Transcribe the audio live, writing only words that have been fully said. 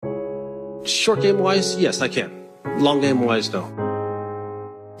Short game wise, yes, I can. Long game wise, no.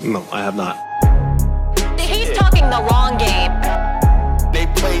 No, I have not. He's talking the long game. They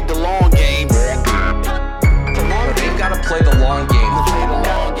played the long game. The long game gotta play the long game.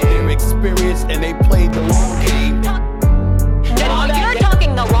 They're experienced and they played the long game. No, you're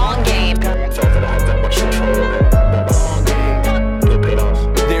talking the long game.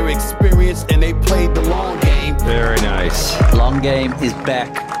 They're experienced and they played the long game. Very nice. Long game is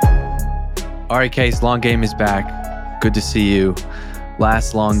back. All right, Case, long game is back. Good to see you.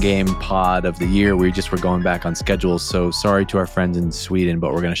 Last long game pod of the year. We just were going back on schedules, so sorry to our friends in Sweden,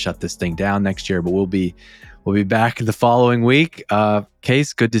 but we're going to shut this thing down next year. But we'll be back the following week.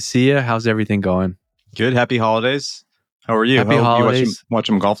 Case, good to see you. How's everything going? Good. Happy holidays. How are you? Happy holidays. You watch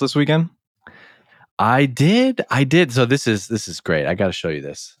some golf this weekend? I did. So this is great. I got to show you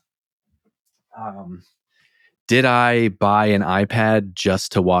this. Did I buy an iPad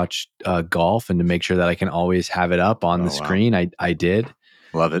just to watch golf and to make sure that I can always have it up on the screen? Wow. I did.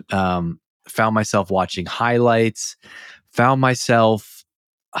 Love it. Found myself watching highlights. Found myself,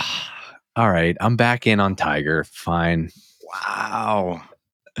 all right, I'm back in on Tiger. Fine. Wow.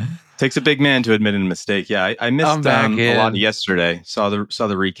 Takes a big man to admit a mistake. Yeah, I missed a lot yesterday. Saw the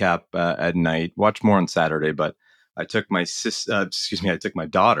recap at night. Watched more on Saturday, but I took my I took my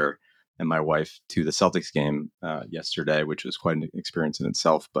daughter and my wife to the Celtics game yesterday, which was quite an experience in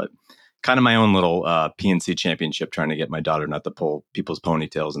itself, but kind of my own little PNC championship, trying to get my daughter not to pull people's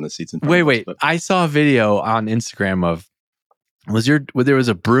ponytails in the seats in front of us. Wait. I saw a video on Instagram of, there was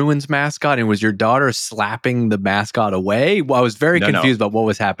a Bruins mascot and was your daughter slapping the mascot away? Well, I was very confused about what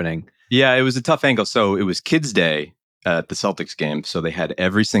was happening. Yeah, it was a tough angle. So it was Kids Day at the Celtics game. So they had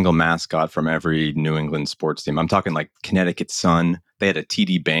every single mascot from every New England sports team. I'm talking like Connecticut Sun. They had a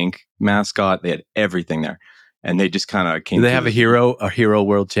TD Bank mascot. They had everything there. And they just kind of came. Do they have a hero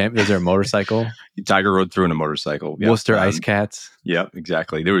world champion? Is there a motorcycle? Tiger rode through in a motorcycle. Yep. Worcester Ice Cats. Yep,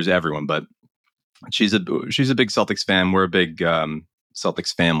 exactly. There was everyone, but she's a big Celtics fan. We're a big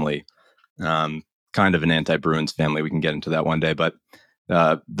Celtics family. Kind of an anti-Bruins family. We can get into that one day. But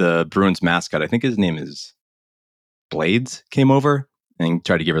the Bruins mascot, I think his name is Blades, came over and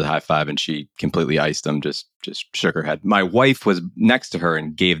tried to give her the high five, and she completely iced him, just shook her head. My wife was next to her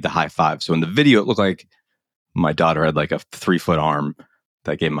and gave the high five. So in the video, it looked like my daughter had like a 3-foot arm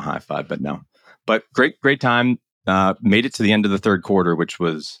that gave him a high five, but no. But great time. Made it to the end of the third quarter, which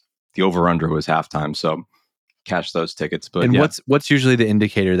was the over-under was halftime. So cashed those tickets. But and what's usually the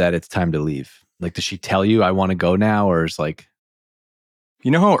indicator that it's time to leave? Like, does she tell you I want to go now, or is like, you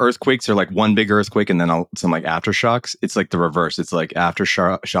know how earthquakes are like one big earthquake and then some like aftershocks? It's like the reverse. It's like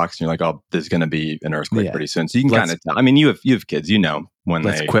aftershocks and you're like, oh, there's going to be an earthquake pretty soon. So you can kind of tell. I mean, you have kids, you know, when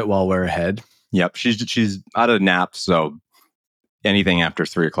let's quit while we're ahead. Yep. She's out of nap. So anything after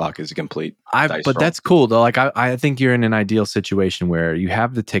 3:00 is a complete dice roll. That's cool though. Like I think you're in an ideal situation where you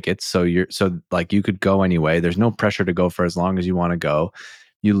have the tickets. So you could go anyway. There's no pressure to go for as long as you want to go.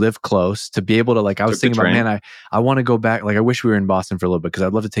 You live close to be able to, like, I was thinking about, man, I want to go back. Like, I wish we were in Boston for a little bit because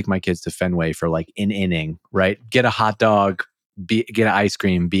I'd love to take my kids to Fenway for like an inning, right? Get a hot dog, get an ice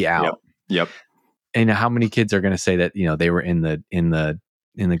cream, be out. Yep. And how many kids are going to say that, you know, they were in the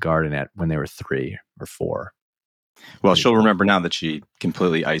garden when they were 3 or 4? Well, she'll remember now that she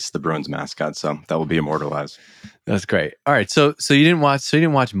completely iced the Bruins mascot, so that will be immortalized. That's great. All right, so you didn't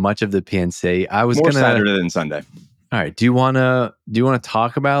watch much of the PNC. I was more Saturday than Sunday. All right. Do you want to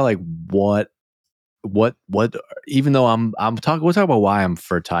talk about like what? Even though we'll talk about why I'm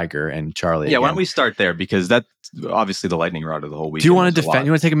for Tiger and Charlie. Yeah. Again. Why don't we start there, because that's obviously the lightning rod of the whole week. Do you want to defend?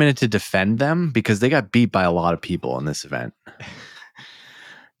 You want to take a minute to defend them because they got beat by a lot of people in this event.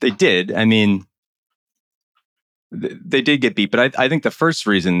 They did. I mean, they did get beat, but I think the first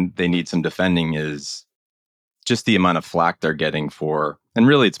reason they need some defending is just the amount of flack they're getting for, and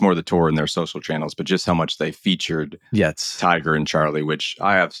really it's more the tour and their social channels, but just how much they featured Tiger and Charlie, which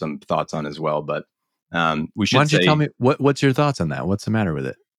I have some thoughts on as well. But we should. Why don't you tell me what's your thoughts on that? What's the matter with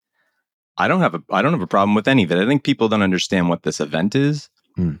it? I don't have a problem with any of it. I think people don't understand what this event is.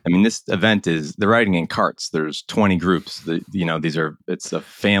 I mean, this event is, they're riding in carts. There's 20 groups. It's a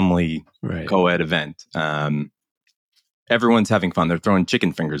family co-ed event. Everyone's having fun. They're throwing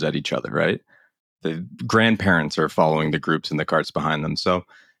chicken fingers at each other, right? The grandparents are following the groups in the carts behind them. So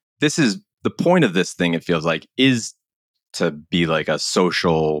this is the point of this thing, it feels like, is to be like a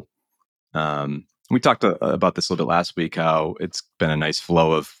social. We talked about this a little bit last week, how it's been a nice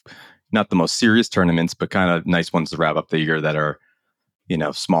flow of not the most serious tournaments, but kind of nice ones to wrap up the year that are, you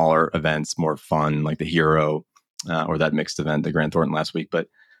know, smaller events, more fun, like the Hero or that mixed event, the Grand Thornton last week. But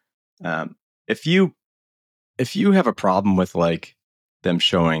if you have a problem with like them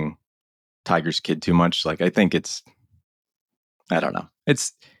showing Tiger's kid too much. Like, I think I don't know.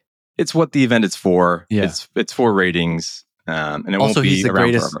 It's what the event is for. Yeah. It's for ratings. And it Also, won't be he's the around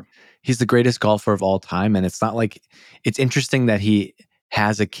greatest. forever. He's the greatest golfer of all time, and it's not like it's interesting that he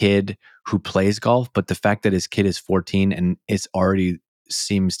has a kid who plays golf, but the fact that his kid is 14 and it's already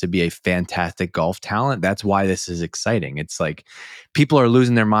seems to be a fantastic golf talent. That's why this is exciting. It's like people are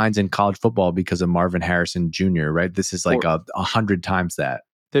losing their minds in college football because of Marvin Harrison Jr., right? This is like 100 times that.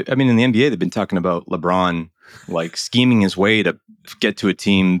 I mean, in the NBA, they've been talking about LeBron like scheming his way to get to a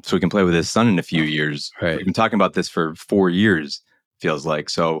team so he can play with his son in a few years. Right. We've been talking about this for 4 years, feels like.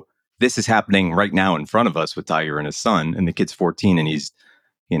 So this is happening right now in front of us with Tiger and his son, and the kid's 14 and he's,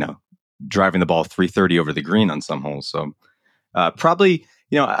 driving the ball 330 over the green on some holes. So probably,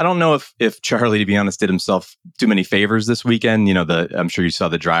 I don't know if Charlie, to be honest, did himself too many favors this weekend. I'm sure you saw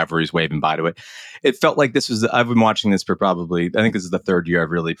the drive where he's waving by to it. It felt like I've been watching this for probably, I think this is the third year I've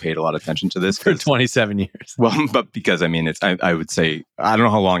really paid a lot of attention to this. For 27 years. Well, but because, I would say, I don't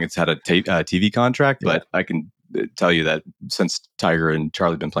know how long it's had a TV contract, but I can tell you that since Tiger and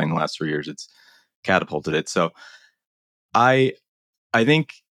Charlie have been playing the last 3 years, it's catapulted it. So I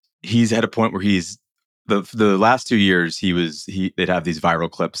think he's at a point where he's, the last 2 years they'd have these viral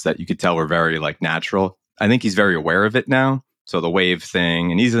clips that you could tell were very like natural. I think he's very aware of it now. So the wave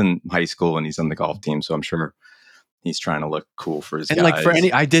thing, and he's in high school and he's on the golf team. So I'm sure he's trying to look cool for his guys. And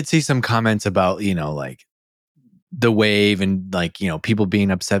like I did see some comments about, like the wave and like, people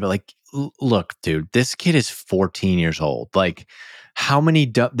being upset, but like, look, dude, this kid is 14 years old. Like, how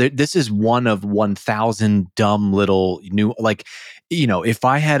many this is one of 1,000 dumb little new, like,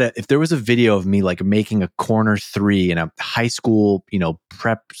 if there was a video of me like making a corner three in a high school,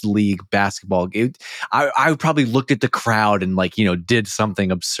 prep league basketball game, I would probably looked at the crowd and like, did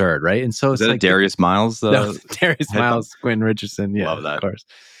something absurd. Right. And so it's like Darius Miles, no, Darius Miles, Quinn Richardson. Yeah. Love that. Of course.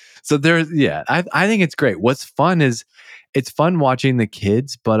 So I think it's great. What's fun is it's fun watching the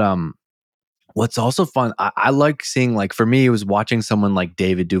kids, but, what's also fun, I like seeing, like, for me, it was watching someone like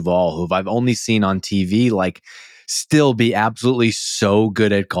David Duval, who I've only seen on TV, like, still be absolutely so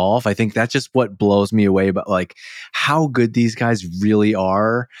good at golf. I think that's just what blows me away about, like, how good these guys really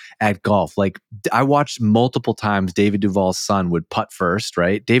are at golf. Like, I watched multiple times David Duval's son would putt first,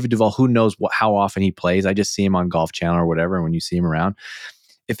 right? David Duval, who knows how often he plays? I just see him on Golf Channel or whatever, and when you see him around.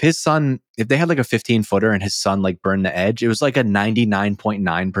 If they had like a 15-footer and his son like burned the edge, it was like a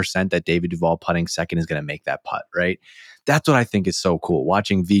 99.9% that David Duval putting second is going to make that putt, right? That's what I think is so cool.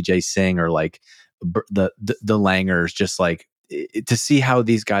 Watching Vijay Singh or like the Langers, just like to see how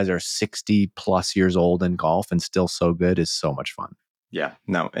these guys are 60 plus years old in golf and still so good is so much fun. Yeah,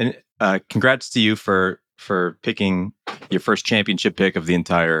 no. And congrats to you for picking your first championship pick of the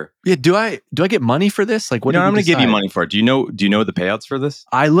entire. Yeah. Do I get money for this? Like, what? I'm going to give you money for it. Do you know the payouts for this?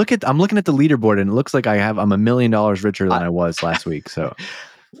 I'm looking at the leaderboard and it looks like I'm $1 million richer than I was last week. So,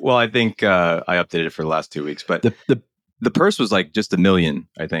 well, I think I updated it for the last 2 weeks, but the purse was like just $1 million,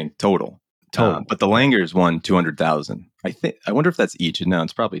 I think, total. But the Langers won 200,000. I wonder if that's each. No,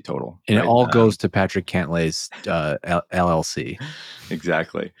 it's probably total. And right? It all goes to Patrick Cantlay's LLC.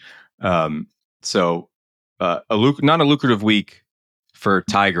 Exactly. So not a lucrative week for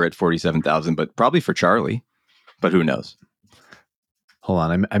Tiger at 47,000, but probably for Charlie. But who knows? Hold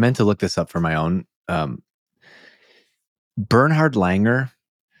on, I meant to look this up for my own. Bernhard Langer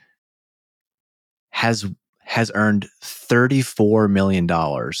has earned $34 million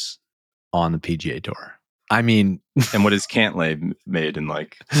on the PGA Tour. I mean, and what has Cantlay made in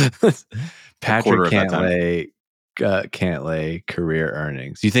like Patrick Cantlay career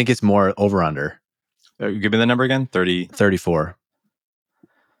earnings? Do you think it's more over under? Give me the number again. 34.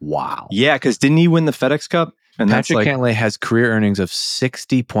 Wow. Yeah, because didn't he win the FedEx Cup? And Patrick Cantlay has career earnings of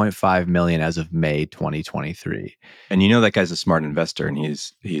 $60.5 million as of May 2023. And that guy's a smart investor, and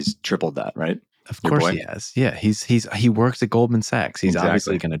he's tripled that, right? Of course he has. Yeah, he works at Goldman Sachs. He's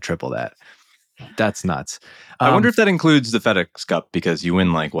obviously going to triple that. That's nuts. I wonder if that includes the FedEx Cup, because you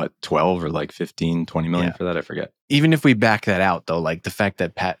win like what, 12 or like 15, 20 million for that. I forget. Even if we back that out though, like the fact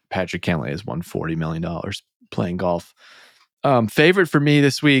that Patrick Cantlay has won $40 million playing golf. Favorite for me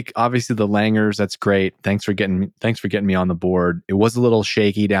this week, obviously the Langers. That's great. Thanks for getting me on the board. It was a little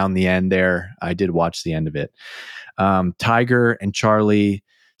shaky down the end there. I did watch the end of it. Tiger and Charlie,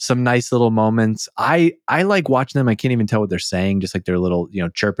 some nice little moments. I like watching them. I can't even tell what they're saying, just like they're little,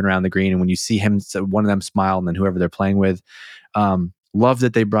 chirping around the green. And when you see one of them smile, and then whoever they're playing with, love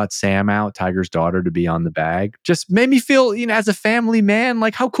that they brought Sam out, Tiger's daughter, to be on the bag. Just made me feel, as a family man,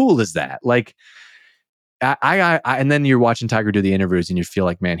 like how cool is that? Like, I and then you're watching Tiger do the interviews, and you feel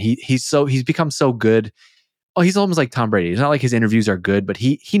like, man, he's become so good Oh, he's almost like Tom Brady. It's not like his interviews are good, but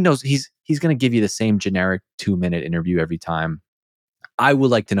he knows he's going to give you the same generic 2-minute interview every time. I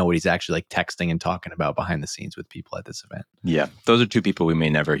would like to know what he's actually like texting and talking about behind the scenes with people at this event. Yeah, those are two people we may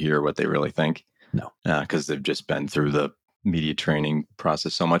never hear what they really think. No, because they've just been through the media training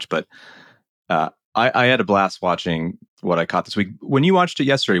process so much. But I had a blast watching what I caught this week. When you watched it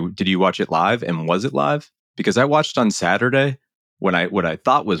yesterday, did you watch it live? And was it live? Because I watched on Saturday what I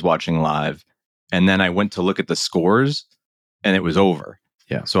thought was watching live, and then I went to look at the scores, and it was over.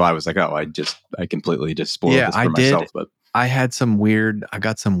 Yeah, so I was like, oh, I completely just spoiled this for myself. But I got some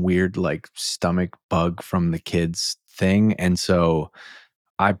weird like stomach bug from the kids thing, and so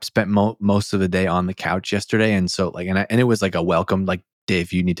I spent most of the day on the couch yesterday, and so like, and it was like a welcome, like,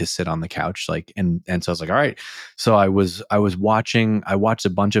 Dave, you need to sit on the couch, like, and so I was like, all right. So I watched a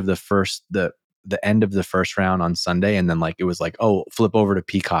bunch of the end of the first round on Sunday, and then like it was like, oh, flip over to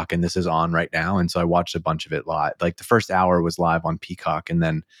Peacock, and this is on right now, and so I watched a bunch of it live. Like the first hour was live on Peacock, and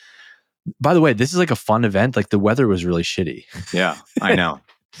then. By the way, this is like a fun event. Like the weather was really shitty. Yeah, I know.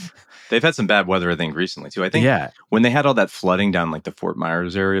 They've had some bad weather, I think, recently too. I think when they had all that flooding down like the Fort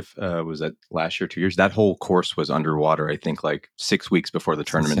Myers area, was that last year, 2 years? That whole course was underwater, I think, like 6 weeks before the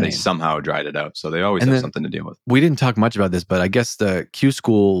tournament. Insane. They somehow dried it out. So they always have something to deal with. We didn't talk much about this, but I guess the Q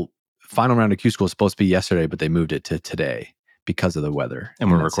School, final round of Q School is supposed to be yesterday, but they moved it to today because of the weather. And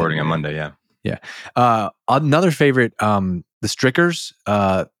we're recording on Monday, yeah. Yeah. Another favorite, the Strickers,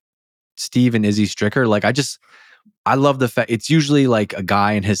 Steve and Izzy Stricker. Like I love the fact it's usually like a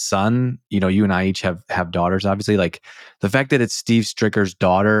guy and his son. You know, you and I each have daughters, obviously. Like the fact that it's Steve Stricker's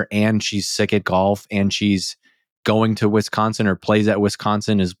daughter and she's sick at golf and she's going to Wisconsin or plays at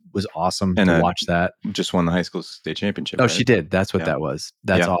Wisconsin was awesome to watch that. Just won the high school state championship. Oh, right? She did. That's what that was.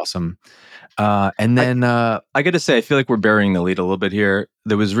 That's awesome. And then I got to say, I feel like we're burying the lead a little bit here.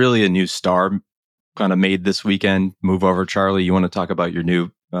 There was really a new star kind of made this weekend. Move over, Charlie. You want to talk about your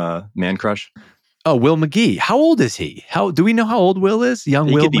new man crush? Oh, Will McGee. How old is he? How do we know how old Will is?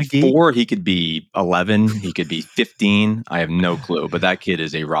 Young Will McGee? He could be 4. He could be 11. He could be 15. I have no clue. But that kid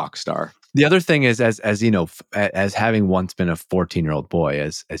is a rock star. The other thing is, as you know, as having once been a 14-year-old boy,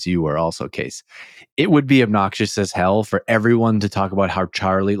 as you were also, Case, it would be obnoxious as hell for everyone to talk about how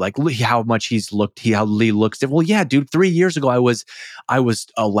Charlie, like how much how Lee looks. Well, yeah, dude, 3 years ago I was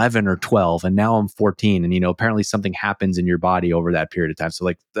 11 or 12, and now I'm 14, and apparently something happens in your body over that period of time. So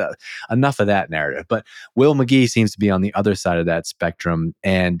like, enough of that narrative. But Will McGee seems to be on the other side of that spectrum,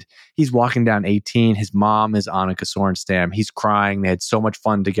 and he's walking down 18. His mom is Annika Sorenstam. He's crying. They had so much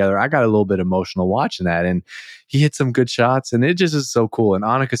fun together. I got a little bit emotional watching that, and he hit some good shots, and it just is so cool. And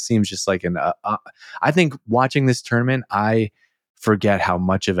Annika seems just like I think watching this tournament, I forget how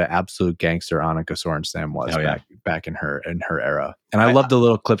much of an absolute gangster Annika Sorenstam was back in her era. And I love the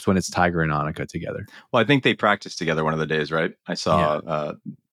little clips when it's Tiger and Annika together. Well, I think they practiced together one of the days, right? I saw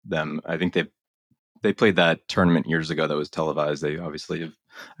them. I think they played that tournament years ago that was televised. They obviously have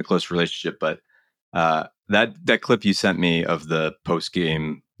a close relationship, but that clip you sent me of the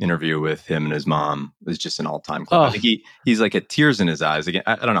post-game interview with him and his mom is just an all-time clip. I think he's like at tears in his eyes. Again,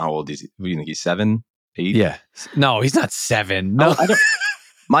 I don't know how old he's. Do you think he's 7, 8? Yeah. No, he's not 7. No, I don't.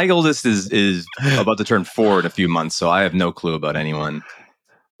 My oldest is about to turn 4 in a few months, so I have no clue about anyone.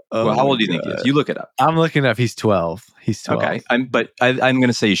 Well, how old do you think he is? You look it up. I'm looking up. He's 12. He's 12. Okay, I'm going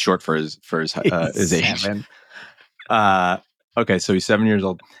to say he's short for his age. Okay, so he's 7 years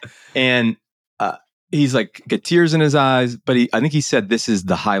old, and he's like got tears in his eyes. But I think he said this is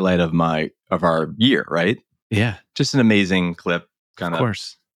the highlight of our year, right? Yeah, just an amazing clip. Kind of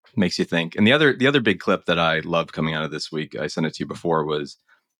course, makes you think. And the other big clip that I loved coming out of this week, I sent it to you before, was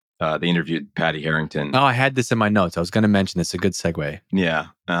they interviewed Patty Harrington. Oh, I had this in my notes. I was going to mention this. A good segue. Yeah,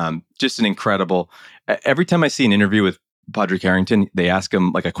 just an incredible. Every time I see an interview with Padraig Harrington, they ask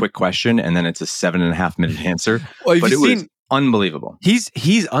him like a quick question, and then it's a 7.5 minute answer. Well, but it was unbelievable.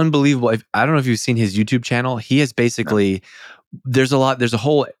 He's unbelievable. I don't know if you've seen his YouTube channel. He has basically there's a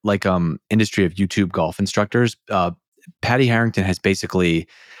whole like industry of YouTube golf instructors. Patty Harrington has basically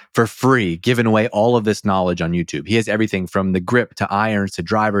for free given away all of this knowledge on YouTube. He has everything from the grip to irons to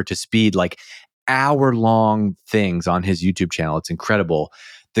driver to speed, like hour-long things on his YouTube channel. It's incredible.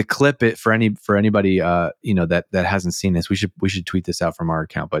 The clip for anybody that hasn't seen this, we should tweet this out from our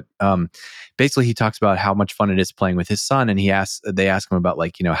account. But basically, he talks about how much fun it is playing with his son, and they ask him about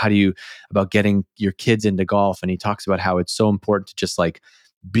like how do you about getting your kids into golf, and he talks about how it's so important to just like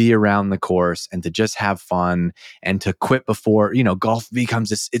be around the course and to just have fun and to quit before golf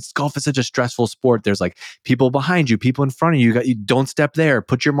becomes golf is such a stressful sport. There's like people behind you, people in front of you. You don't step there,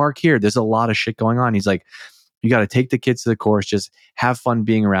 put your mark here. There's a lot of shit going on. He's like, you got to take the kids to the course, just have fun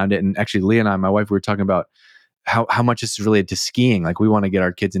being around it. And actually, Leah and I, my wife, we were talking about how much this is related to skiing. Like we want to get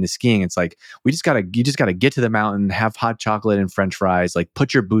our kids into skiing. It's like you just gotta get to the mountain, have hot chocolate and French fries, like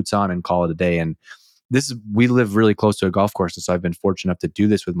put your boots on and call it a day. And we live really close to a golf course, and so I've been fortunate enough to do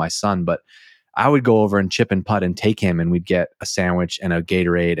this with my son. But I would go over and chip and putt and take him, and we'd get a sandwich and a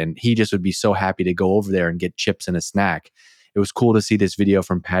Gatorade, and he just would be so happy to go over there and get chips and a snack. It was cool to see this video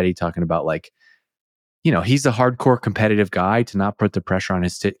from Patty talking about like, he's a hardcore competitive guy, to not put the pressure on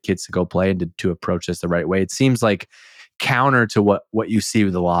his kids to go play and to approach this the right way. It seems like counter to what you see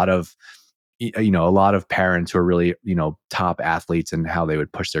with a lot of parents who are really, top athletes, and how they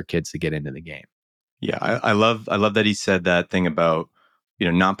would push their kids to get into the game. Yeah, I love that he said that thing about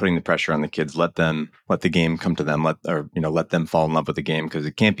not putting the pressure on the kids. Let the game come to them. Let them fall in love with the game, because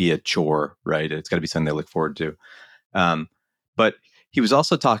it can't be a chore, right? It's got to be something they look forward to. But he was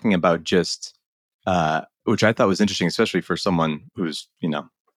also talking about just, which I thought was interesting, especially for someone who's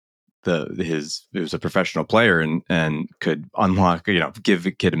who's a professional player and could unlock, give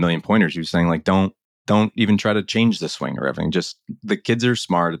a kid a million pointers. He was saying like, don't even try to change the swing or everything. Just the kids are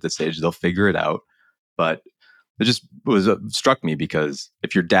smart at this age; they'll figure it out. But it just struck me, because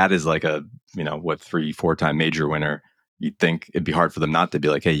if your dad is like a 3-4 time major winner, you'd think it'd be hard for them not to be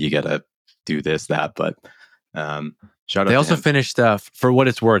like, hey, you gotta do this, that. But shout out. They also finished, for what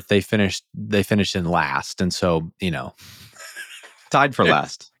it's worth, they finished in last, and so tied for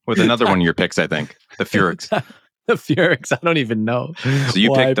last with another one of your picks, I think, the Furyks. The Furyks, I don't even know. So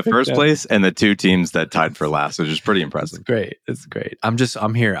you picked the first place and the two teams that tied for last, which is pretty impressive. It's great.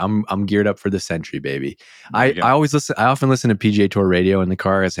 I'm here. I'm geared up for the century, baby. I often listen to PGA Tour radio in the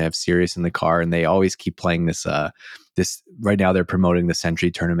car, as I have Sirius in the car, and they always keep playing this right now they're promoting the Century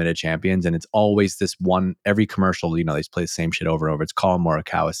Tournament of Champions, and it's always this one, every commercial, they play the same shit over and over. It's Colin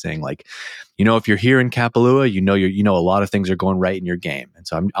Morikawa saying like, if you're here in Kapalua, a lot of things are going right in your game. And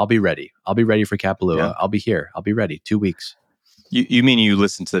so I'll be ready. I'll be ready for Kapalua. Yeah. I'll be here. I'll be ready. 2 weeks. You mean you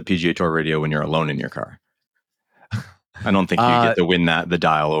listen to the PGA Tour radio when you're alone in your car? I don't think you get to win the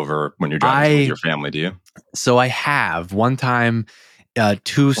dial over when you're driving with your family, do you? So I have one time,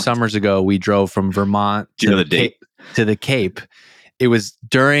 2 summers ago, we drove from Vermont to the Cape. It was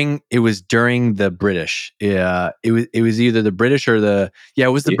during the British. It was either the British or it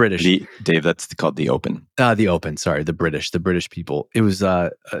was the British. Dave, that's called the Open. The Open. Sorry, the British people. It was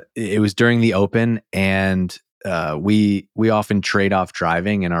during the Open, and we often trade off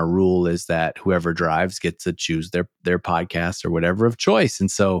driving, and our rule is that whoever drives gets to choose their podcast or whatever of choice. And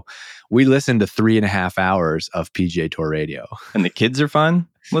so we listened to 3.5 hours of PGA Tour radio. And the kids are fun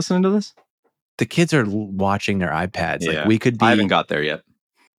listening to this? The kids are watching their iPads. Yeah. Like I haven't got there yet.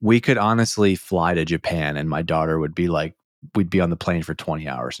 We could honestly fly to Japan, and my daughter would be like, we'd be on the plane for 20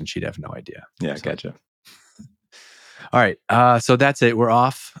 hours and she'd have no idea. Yeah, gotcha. All right. So that's it. We're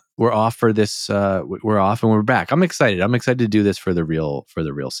off for this. We're off and we're back. I'm excited. to do this for the real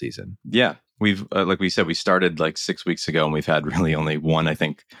season. Yeah. We've, like we said, we started like 6 weeks ago, and we've had really only one, I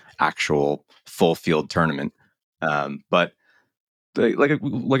think, actual full field tournament. But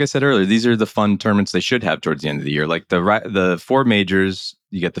like I said earlier, these are the fun tournaments they should have towards the end of the year. Like the 4 majors,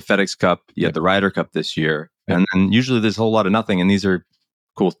 you get the FedEx Cup, you get the Ryder Cup this year, and usually there's a whole lot of nothing. And these are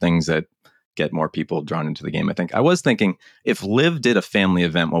cool things that get more people drawn into the game. I think I was thinking, if Liv did a family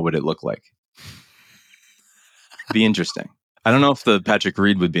event, what would it look like? Be interesting. I don't know if the Patrick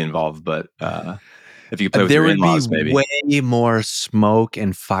Reed would be involved, but if you could play with your in-laws, maybe. Way more smoke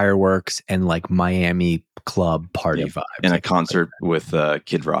and fireworks and like Miami club party vibes. And a concert with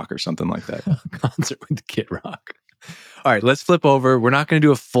Kid Rock or something like that. Concert with Kid Rock. All right, let's flip over. We're not going to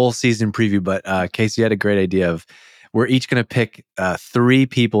do a full season preview, but Casey had a great idea of, we're each going to pick 3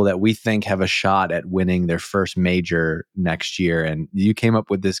 people that we think have a shot at winning their first major next year. And you came up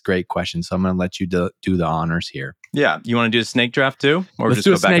with this great question, so I'm going to let you do the honors here. Yeah. You want to do a snake draft too? Or let's just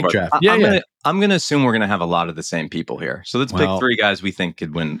do a snake draft. I'm going to assume we're going to have a lot of the same people here. So let's pick 3 guys we think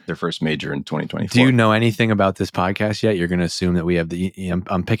could win their first major in 2024. Do you know anything about this podcast yet? You're going to assume that we have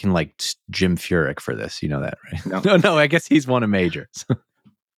I'm picking like Jim Furyk for this. You know that, right? No, I guess he's won a major.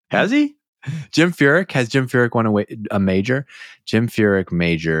 Has he? Jim Furyk? Has Jim Furyk won a major? Jim Furyk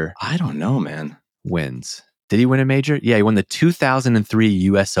major. I don't know, man. Wins. Did he win a major? Yeah, he won the 2003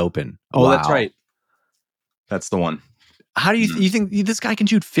 U.S. Open. Oh, wow. That's right. That's the one. How do you think this guy can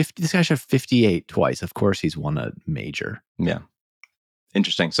shoot 50? This guy shot 58 twice. Of course, he's won a major. Yeah.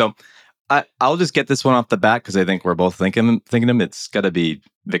 Interesting. So I'll just get this one off the bat, because I think we're both thinking him. It's got to be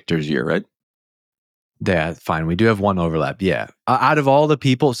Victor's year, right? Yeah, fine. We do have one overlap. Yeah. Out of all the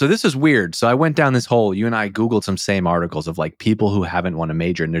people, so this is weird. So I went down this hole. You and I Googled some same articles of like people who haven't won a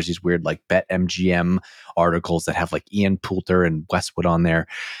major. And there's these weird like BetMGM articles that have like Ian Poulter and Westwood on there.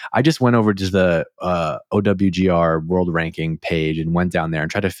 I just went over to the OWGR world ranking page and went down there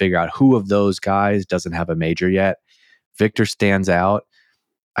and tried to figure out who of those guys doesn't have a major yet. Victor stands out.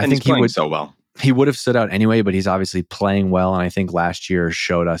 I think he's playing so well. He would have stood out anyway, but he's obviously playing well. And I think last year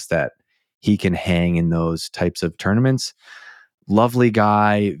showed us that he can hang in those types of tournaments. Lovely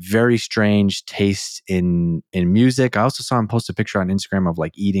guy, very strange taste in music. I also saw him post a picture on Instagram of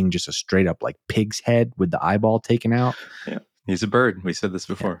like eating just a straight up like pig's head with the eyeball taken out. Yeah, he's a bird. We said this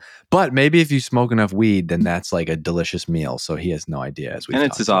before. Yeah. But maybe if you smoke enough weed, then that's like a delicious meal. So he has no idea. And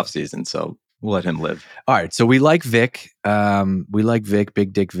it's his off season, so we'll let him live. All right, so we like Vic. We like Vic,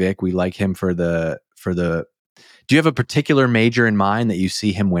 Big Dick Vic. We like him for the. Do you have a particular major in mind that you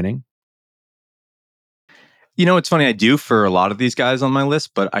see him winning? You know, it's funny. I do for a lot of these guys on my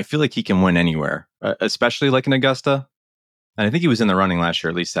list, but I feel like he can win anywhere, especially like in Augusta. And I think he was in the running last year,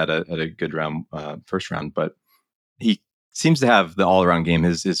 at least at a good round, first round. But he seems to have the all around game.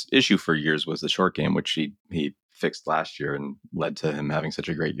 His issue for years was the short game, which he fixed last year and led to him having such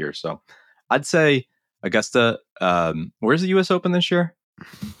a great year. So I'd say Augusta. Where's the U.S. Open this year?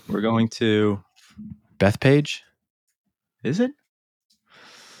 We're going to Bethpage. Is it?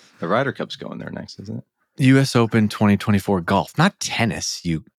 The Ryder Cup's going there next, isn't it? U.S. Open 2024 golf, not tennis.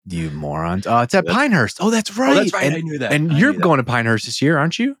 You morons. It's at Pinehurst. Oh, that's right. Oh, that's right. And, I knew that. And you're going to Pinehurst this year,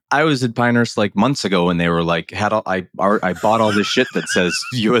 aren't you? I was at Pinehurst like months ago, and they were like, I bought all this shit that says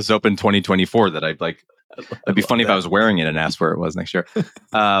U.S. Open 2024 that I'd like. It'd be funny if I was wearing it and asked where it was next year.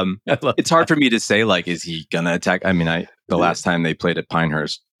 It's hard for me to say, like, is he gonna attack? I mean, the last time they played at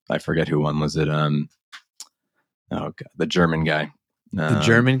Pinehurst, I forget who won. Was it oh God, the German guy? The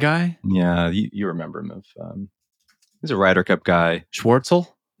German guy? Yeah, you remember him? He's a Ryder Cup guy. Schwartzel?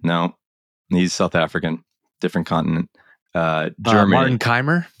 No, he's South African, different continent. Germany. Martin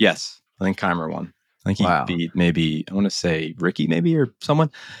Keimer? Yes, I think Keimer won. I think he beat maybe, I want to say Ricky maybe or someone,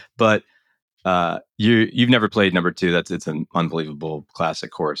 but you've never played number 2. It's an unbelievable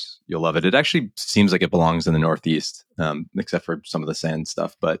classic course. You'll love it. It actually seems like it belongs in the Northeast, except for some of the sand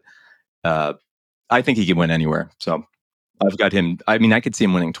stuff. But I think he can win anywhere. So I've got him. I mean, I could see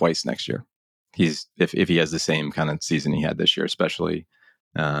him winning twice next year. If he has the same kind of season he had this year, especially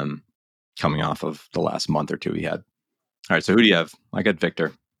coming off of the last month or two he had. All right, so who do you have? I got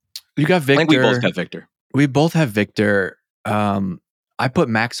Victor. You got Victor. I think we both got Victor. We both have Victor. I put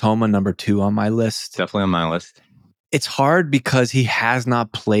Max Homa number 2 on my list. Definitely on my list. It's hard because he has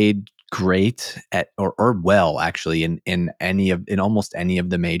not played great at or well actually in almost any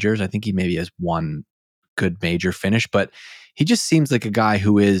of the majors. I think he maybe has one good major finish, but he just seems like a guy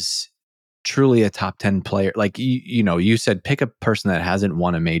who is truly a top 10 player. Like you said, pick a person that hasn't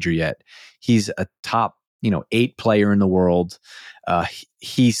won a major yet. He's a top 8 player in the world.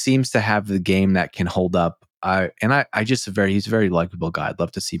 He seems to have the game that can hold up. He's a very likable guy. I'd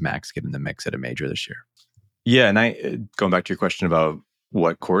love to see Max get in the mix at a major this year. Yeah, and going back to your question about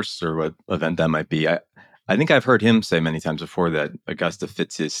what course or what event that might be, I think I've heard him say many times before that Augusta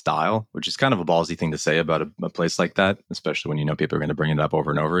fits his style, which is kind of a ballsy thing to say about a place like that, especially when people are going to bring it up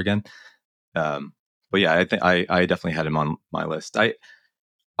over and over again. But yeah, I think I definitely had him on my list. I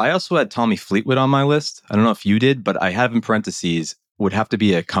also had Tommy Fleetwood on my list. I don't know if you did, but I have in parentheses would have to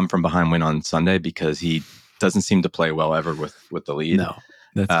be a come from behind win on Sunday because he doesn't seem to play well ever with the lead. No,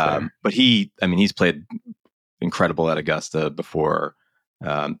 that's fair. But he's played incredible at Augusta before.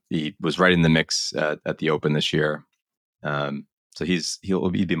 He was right in the mix at the Open this year. So he'll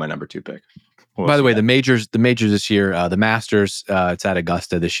be my number 2 pick. By the way, the majors this year, the Masters, it's at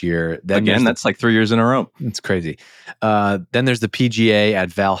Augusta this year. Then again, that's like 3 years in a row. It's crazy. Then there's the PGA at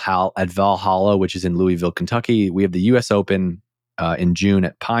Valhalla, which is in Louisville, Kentucky. We have the U.S. Open in June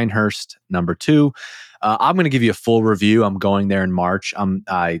at Pinehurst, number 2. I'm going to give you a full review. I'm going there in March.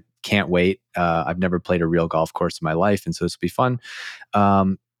 I can't wait. I've never played a real golf course in my life, and so this will be fun.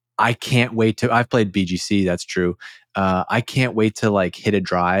 I can't wait to. I've played BGC. That's true. I can't wait to like hit a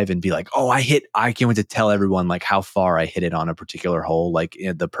drive and be like, oh, I can't wait to tell everyone like how far I hit it on a particular hole, like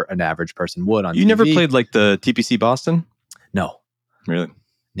an average person would on. You TV. Never played like the TPC Boston? No, really.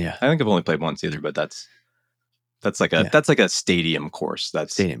 Yeah, I think I've only played once either, but that's like a stadium course.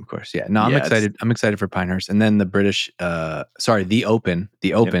 That's stadium course. Yeah. No, I'm excited. I'm excited for Pinehurst. And then the the Open.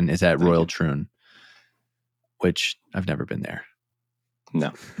 The Open is at Royal Troon, which I've never been there.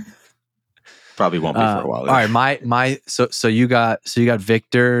 No. Probably won't be for a while. All right, so you got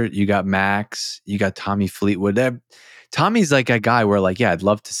Victor, you got Max, you got Tommy Fleetwood. Tommy's like a guy where like, yeah, I'd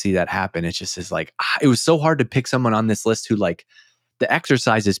love to see that happen. It's just is like, it was so hard to pick someone on this list who like, the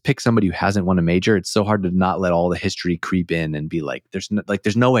exercise is pick somebody who hasn't won a major. It's so hard to not let all the history creep in and be like,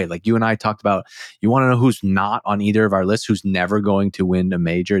 there's no way. Like you and I talked about, you want to know who's not on either of our lists, who's never going to win a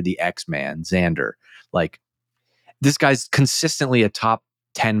major? The X-Man, Xander. Like this guy's consistently a top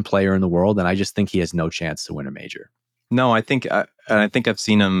 10 player in the world, and I just think he has no chance to win a major. No, I think I've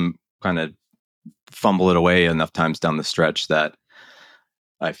seen him kind of fumble it away enough times down the stretch that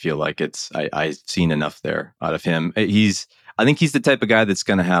I feel like I've seen enough there out of him. I think he's the type of guy that's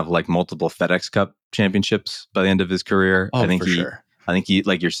going to have like multiple FedEx Cup championships by the end of his career. Oh, I think sure. I think he,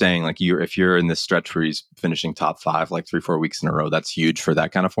 like you're saying, like if you're in this stretch where he's finishing top 5, like 3-4 weeks in a row, that's huge for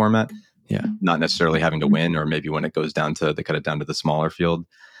that kind of format. Yeah. Not necessarily having to win, or maybe when it goes down to, they cut it down to the smaller field.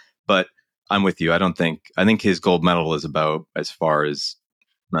 But I'm with you. I think his gold medal is about as far as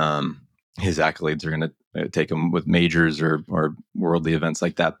his accolades are going to take him with majors or worldly events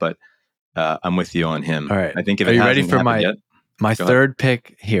like that. But I'm with you on him. All right. I think if are it you ready hasn't for happened yet, my third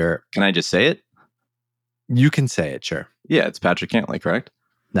pick here? Can I just say it? You can say it, sure. Yeah, it's Patrick Cantlay, correct?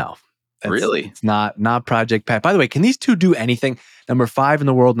 No. Really? It's not Project Pat. By the way, can these two do anything? Number 5 in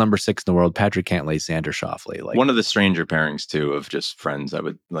the world, number 6 in the world, Patrick Cantlay, Xander Schauffele. Like one of the stranger pairings too of just friends. I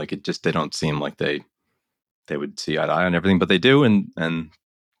would like it. Just they don't seem like they would see eye to eye on everything, but they do. And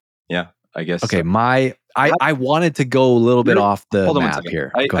yeah, I guess. Okay, I wanted to go a little bit off the map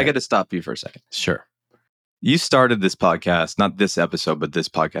here. I got to stop you for a second. Sure. You started this podcast, not this episode, but this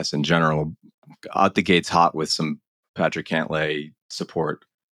podcast in general, out the gates hot with some Patrick Cantlay support.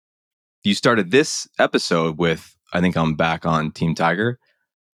 You started this episode with, I think I'm back on Team Tiger.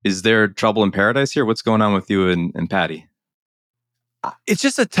 Is there trouble in paradise here? What's going on with you and Patty? It's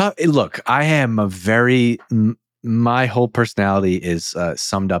just a tough look. I am my whole personality is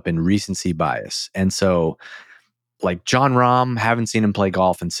summed up in recency bias. And so like John Rahm, haven't seen him play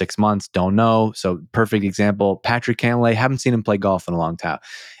golf in 6 months, don't know. So perfect example. Patrick Cantlay, haven't seen him play golf in a long time.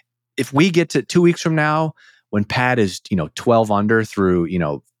 If we get to 2 weeks from now, when Pat is 12 under through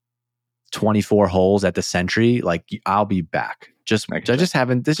 24 holes at the Century, like I just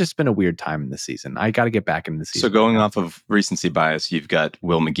haven't. There's just been a weird time in the season. I got to get back into the season. So going off of recency bias, you've got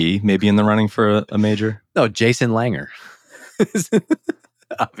Will McGee maybe in the running for a major. No, Jason Langer,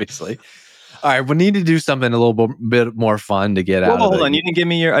 obviously. All right, we need to do something a little bit more fun to get out. Hold on, you didn't give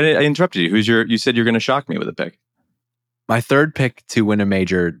me your. I interrupted you. You said you're going to shock me with a pick. My third pick to win a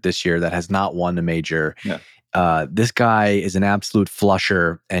major this year that has not won a major. Yeah. This guy is an absolute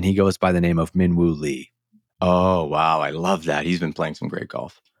flusher, and he goes by the name of Min-Woo Lee. Oh, wow. I love that. He's been playing some great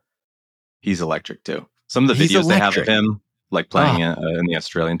golf. He's electric, too. Some of the videos they have of him, like playing in the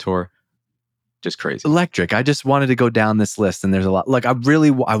Australian tour, just crazy. Electric. I just wanted to go down this list, and there's a lot. Like, I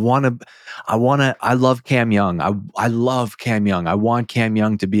love Cam Young. I love Cam Young. I want Cam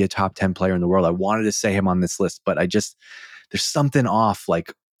Young to be a top 10 player in the world. I wanted to say him on this list, but there's something off,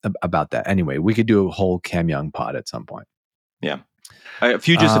 like, about that. Anyway, we could do a whole Cam Young pod at some point. Yeah. A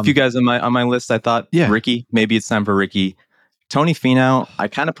few guys on my list. I thought Ricky, maybe it's time for Ricky. Tony Finau, I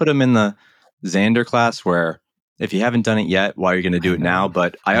kind of put him in the Xander class where if you haven't done it yet, why are you going to do it now?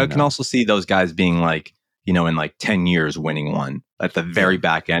 But I can also see those guys being like, in like 10 years winning one at the very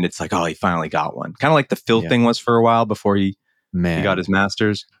back end. It's like, oh, he finally got one. Kind of like the Phil thing was for a while before he got his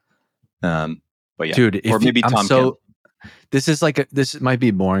Masters. But yeah, dude, or maybe Tom Kim. This might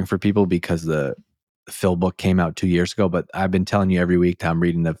be boring for people because the Phil book came out 2 years ago, but I've been telling you every week that I'm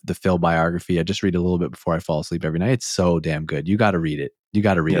reading the Phil biography. I just read a little bit before I fall asleep every night. It's so damn good. You got to read it.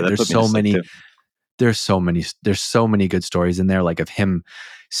 There's so many good stories in there, like of him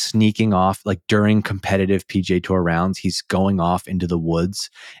sneaking off, like during competitive PGA Tour rounds, he's going off into the woods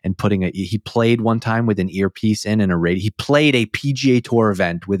and he played one time with an earpiece in and a radio. He played a PGA Tour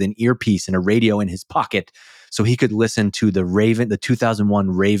event with an earpiece and a radio in his pocket so he could listen to the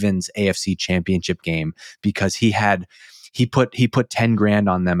 2001 Ravens AFC Championship game because he put 10 grand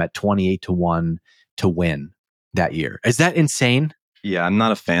on them at 28-1 to win that year. Is that insane? Yeah, I'm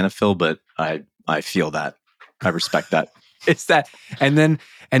not a fan of Phil, but I feel that. I respect that. It's that, and then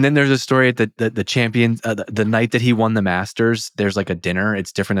there's a story at the Champions, the night that he won the Masters. There's like a dinner.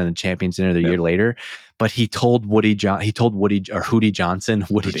 It's different than the Champions dinner the year later. But he told Hootie Johnson. He told Hootie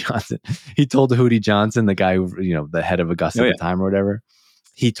Johnson, the guy who, the head of Augusta at the time or whatever.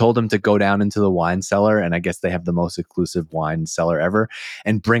 He told him to go down into the wine cellar, and I guess they have the most exclusive wine cellar ever,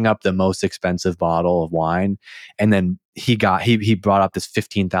 and bring up the most expensive bottle of wine. And then he brought up this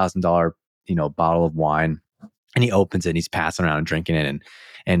 $15,000 bottle of wine. and he opens it and he's passing around and drinking it.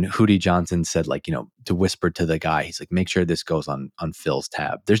 And Hootie Johnson said, like, to whisper to the guy, he's like, make sure this goes on Phil's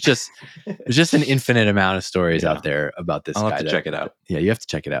tab. There's just an infinite amount of stories out there about this guy. I'll have to check it out. Yeah, you have to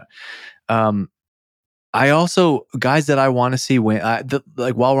check it out. I also, guys that I want to see win,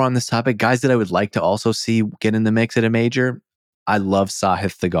 like while we're on this topic, guys that I would like to also see get in the mix at a major. I love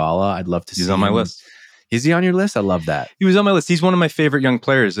Sahith Theegala. I'd love to see He's on my him. list. Is he on your list? I love that. He was on my list. He's one of my favorite young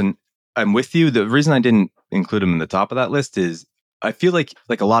players, and I'm with you. The reason I didn't include him in the top of that list is I feel like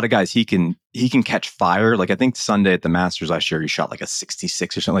a lot of guys, he can catch fire. Like I think Sunday at the Masters last year, he shot like a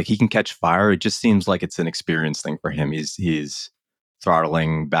 66 or something. Like he can catch fire. It just seems like it's an experience thing for him. He's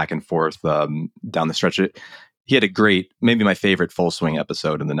throttling back and forth down the stretch. He had a great, maybe my favorite full swing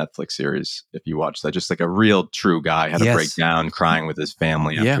episode in the Netflix series. If you watch that, just like a real true guy had a breakdown, crying with his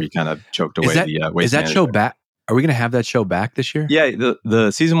family after he kind of choked away the waste. Is that show back? Are we going to have that show back this year? Yeah,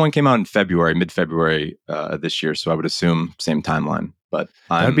 the season 1 came out in mid-February this year, so I would assume same timeline. But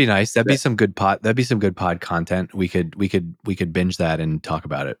that'd be nice. That'd be some good pod content. We could binge that and talk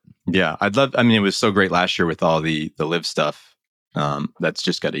about it. Yeah, I'd love. I mean, it was so great last year with all the live stuff. That's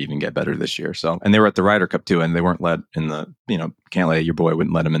just got to even get better this year. So, and they were at the Ryder Cup too, and they weren't let in the. Can't let your boy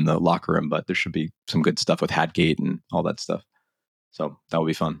wouldn't let him in the locker room, but there should be some good stuff with Hatgate and all that stuff. So that would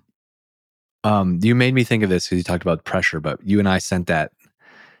be fun. You made me think of this because you talked about pressure, but you and I sent that.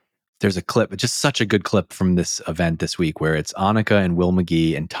 There's a clip, just such a good clip from this event this week where it's Annika and Will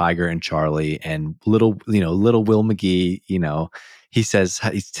McGee and Tiger and Charlie and little Will McGee, he says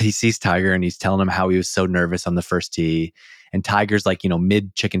he sees Tiger and he's telling him how he was so nervous on the first tee. And Tiger's like,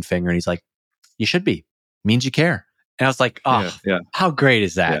 mid chicken finger. And he's like, you should be, means you care. And I was like, how great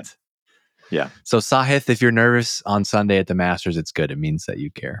is that? Yeah. So Sahith, if you're nervous on Sunday at the Masters, it's good. It means that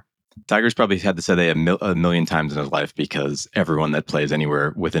you care. Tiger's probably had to say that a million times in his life because everyone that plays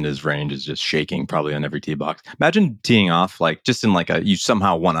anywhere within his range is just shaking probably on every tee box. Imagine teeing off just in you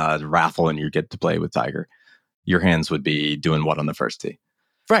somehow won a raffle and you get to play with Tiger. Your hands would be doing what on the first tee?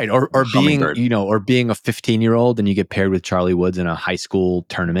 Right. Or being, or being a 15-year-old and you get paired with Charlie Woods in a high school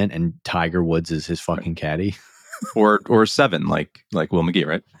tournament and Tiger Woods is his fucking caddy. or 7, like Will McGee,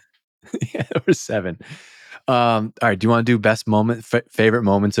 right? Yeah, or 7. All right. Do you want to do best favorite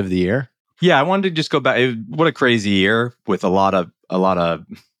moments of the year? Yeah, I wanted to just go back. What a crazy year with a lot of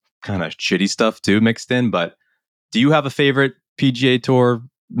kind of shitty stuff too mixed in. But do you have a favorite PGA Tour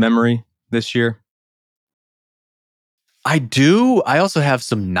memory this year? I do. I also have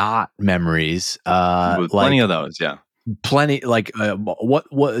some not memories. Plenty of those. Yeah. Plenty.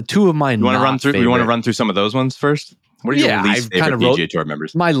 What? Two of mine. You want to run through? You want to run through some of those ones first? What are your least favorite PGA Tour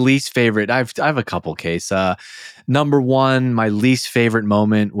members? My least favorite, I have a couple case. Number one, my least favorite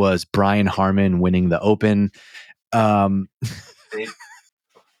moment was Brian Harman winning the Open. On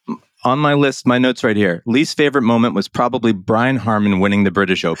my list, my notes right here. Least favorite moment was probably Brian Harman winning the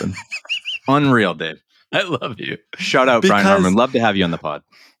British Open. Unreal, Dave. I love you. Shout out Brian Harman. Love to have you on the pod.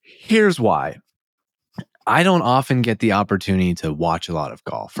 Here's why. I don't often get the opportunity to watch a lot of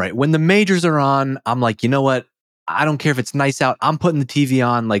golf, right? When the majors are on, I'm like, you know what? I don't care if it's nice out. I'm putting the TV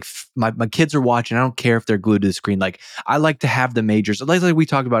on. Like my kids are watching. I don't care if they're glued to the screen. Like I like to have the majors. Like we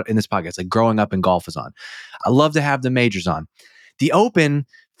talked about in this podcast, like growing up and golf is on. I love to have the majors on. The Open,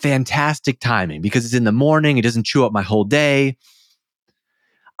 fantastic timing because it's in the morning. It doesn't chew up my whole day.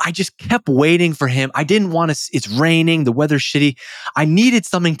 I just kept waiting for him. I didn't want to, it's raining, the weather's shitty. I needed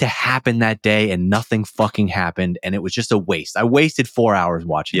something to happen that day and nothing fucking happened. And it was just a waste. I wasted 4 hours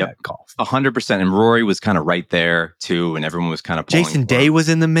watching that golf. 100%. And Rory was kind of right there too. And everyone was kind of Jason Day was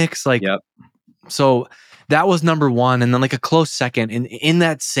in the mix. So that was number one. And then like a close second in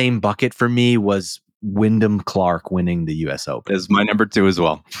that same bucket for me was Wyndham Clark winning the US Open. Is my number 2 as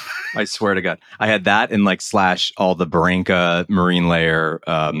well. I swear to God. I had that and / all the Barranca Marine Layer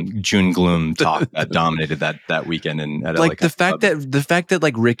June gloom talk that dominated that weekend at like the fact that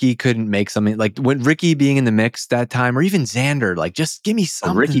like Ricky couldn't make something like when Ricky being in the mix that time or even Xander, like just give me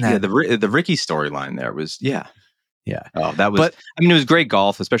something. The Ricky storyline there was yeah. Oh, that was it was great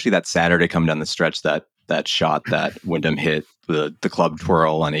golf, especially that Saturday coming down the stretch that shot that Wyndham hit the club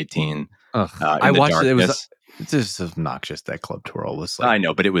twirl on 18. I watched it. It was just obnoxious. That club twirl was. I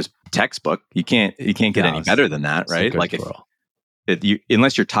know, but it was textbook. You can't get any better than that, right? Like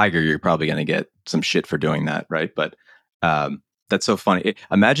unless you're Tiger, you're probably going to get some shit for doing that, right? But that's so funny.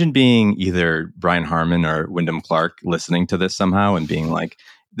 Imagine being either Brian Harman or Wyndham Clark listening to this somehow and being like,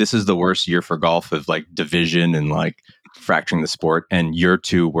 "This is the worst year for golf of like division and like fracturing the sport, and your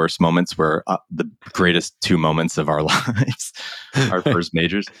two worst moments were the greatest 2 moments of our lives, our first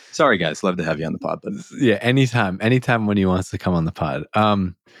majors. Sorry, guys, love to have you on the pod, but yeah, anytime when he wants to come on the pod.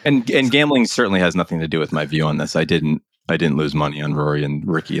 And gambling certainly has nothing to do with my view on this. I didn't lose money on Rory and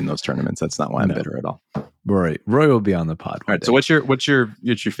Ricky in those tournaments. That's not why I'm bitter at all. Roy will be on the pod. All right. So what's your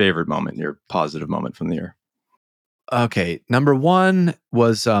favorite moment? Your positive moment from the year? Okay, number one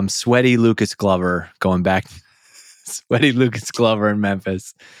was sweaty Lucas Glover going back. Sweaty Lucas Glover in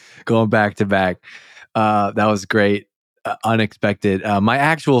Memphis, going back to back. That was great, unexpected. My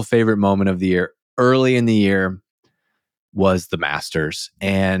actual favorite moment of the year, early in the year, was the Masters,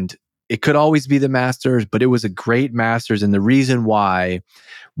 and it could always be the Masters, but it was a great Masters, and the reason why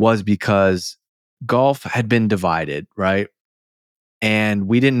was because golf had been divided, right? And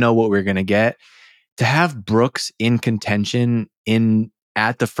we didn't know what we were going to get. To have Brooks in contention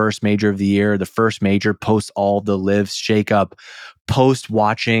at the first major of the year, the first major post all the lives shakeup, post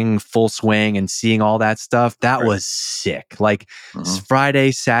watching Full Swing and seeing all that stuff, that was sick. Like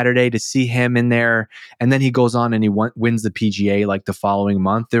Friday, Saturday to see him in there, and then he goes on and he wins the PGA like the following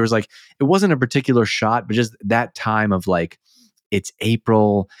month. There was like, it wasn't a particular shot, but just that time of like, it's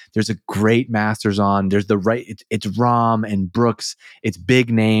April. There's a great Masters on. There's it's Rahm and Brooks. It's big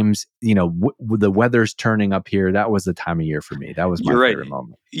names. You know, the weather's turning up here. That was the time of year for me. That was my favorite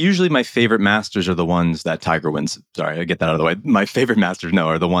moment. Usually my favorite Masters are the ones that Tiger wins. Sorry, I get that out of the way. My favorite Masters,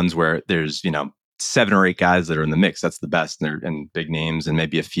 are the ones where there's, 7 or 8 guys that are in the mix. That's the best. And big names and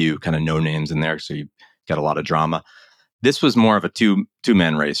maybe a few kind of no names in there. So you got a lot of drama. This was more of a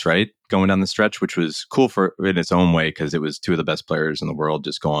two-man race, right? Going down the stretch, which was cool in its own way because it was 2 of the best players in the world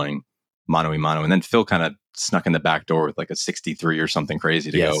just going mano-a-mano. And then Phil kind of snuck in the back door with like a 63 or something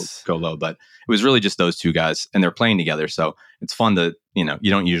crazy to go low. But it was really just those 2 guys, and they're playing together. So it's fun to, you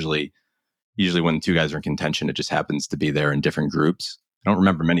don't usually when 2 guys are in contention, it just happens to be there in different groups. I don't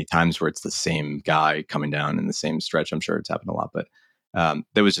remember many times where it's the same guy coming down in the same stretch. I'm sure it's happened a lot, but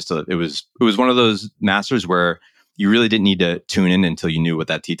there was just it was one of those Masters where you really didn't need to tune in until you knew what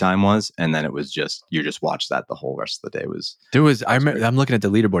that tee time was, and then it was just you just watched that the whole rest of the day. I remember, I'm looking at the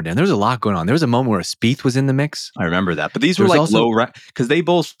leaderboard now. There was a lot going on. There was a moment where Spieth was in the mix. I remember that, but these were like also low because they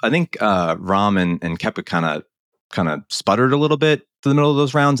both. I think Rahm and Koepka kind of sputtered a little bit to the middle of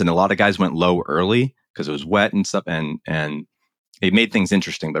those rounds, and a lot of guys went low early because it was wet and stuff, and it made things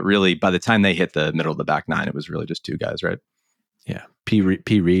interesting. But really, by the time they hit the middle of the back 9, it was really just 2 guys, right? Yeah, P.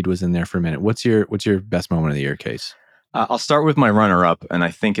 Reed was in there for a minute. What's your best moment of the year, Case? I'll start with my runner-up, and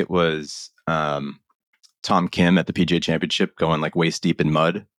I think it was Tom Kim at the PGA Championship going like waist deep in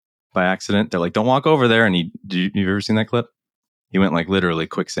mud by accident. They're like, "Don't walk over there," and you've ever seen that clip? He went like literally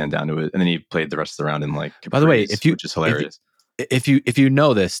quicksand down to it, and then he played the rest of the round in like Caprice, by the way, which is hilarious. If you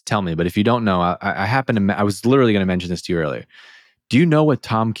know this, tell me. But if you don't know, I happen to. I was literally going to mention this to you earlier. Do you know what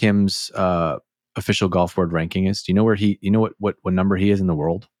Tom Kim's official golf board ranking is? Do you know where what number he is in the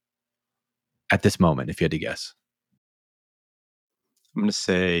world at this moment? If you had to guess, I'm going to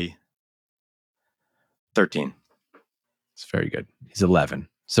say 13. It's very good. He's 11.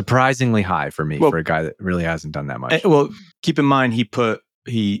 Surprisingly high for me for a guy that really hasn't done that much. Well, keep in mind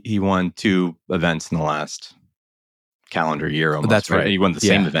he won 2 events in the last calendar year almost. That's right. He won the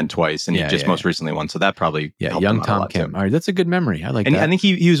same event twice, and he just most recently won. So that probably helped young him out Tom a lot Kim. too. All right, that's a good memory. I like that. I think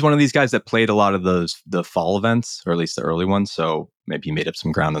he was one of these guys that played a lot of the fall events, or at least the early ones. So maybe he made up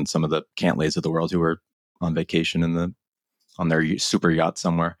some ground on some of the Cantlays of the world who were on vacation on their super yacht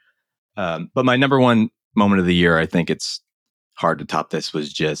somewhere. But my number one moment of the year, I think it's hard to top this,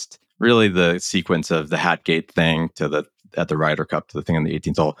 was just really the sequence of the Hatgate thing at the Ryder Cup to the thing on the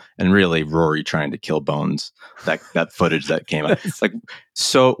 18th hole, and really Rory trying to kill Bones. That footage that came out, like,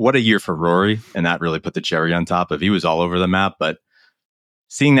 so what a year for Rory, and that really put the cherry on top of. He was all over the map, but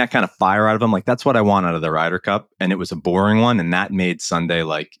seeing that kind of fire out of him, like that's what I want out of the Ryder Cup, and it was a boring one, and that made Sunday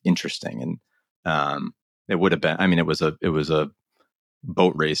like interesting, and it would have been. I mean, it was a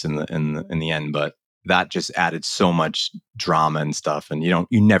boat race in the end, but that just added so much drama and stuff, and you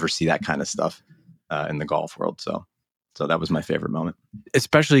never see that kind of stuff in the golf world. So that was my favorite moment,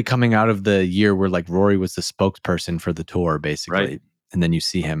 especially coming out of the year where like Rory was the spokesperson for the tour, basically, right. And then you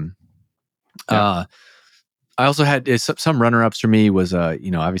see him. Yeah. I also had some runner-ups for me was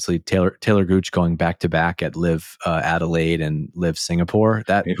obviously Taylor Gooch going back to back at Live Adelaide and Live Singapore.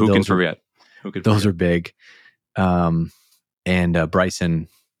 Who can forget? Those are big. And Bryson,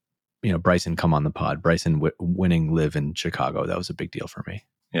 Bryson come on the pod. Bryson winning Live in Chicago. That was a big deal for me.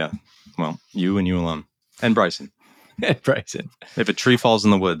 Yeah. Well, you and you alone. And Bryson. Bryson. If a tree falls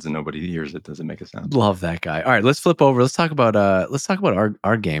in the woods and nobody hears it, does it make a sound? Love that guy. All right, let's flip over. Let's talk about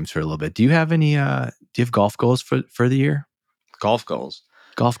our games for a little bit. Do you have any do you have golf goals for the year? Golf goals.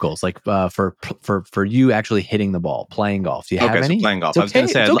 Golf goals, like for you actually hitting the ball, playing golf. Do you have any? So playing golf. It's okay, I was going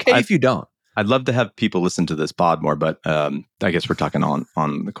to say, it's okay if you don't. I'd love to have people listen to this pod more, but I guess we're talking on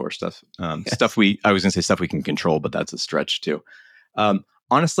the core stuff. Yes. Stuff I was going to say stuff we can control, but that's a stretch too.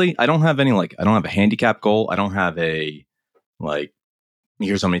 Honestly, I don't have any I don't have a handicap goal. I don't have a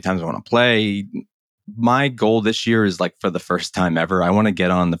here's how many times I want to play. My goal this year is for the first time ever, I want to get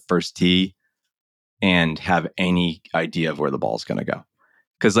on the first tee and have any idea of where the ball's going to go.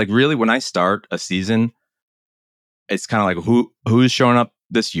 Because really, when I start a season, it's kind of who's showing up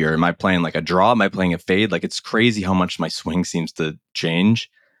this year? Am I playing a draw? Am I playing a fade? It's crazy how much my swing seems to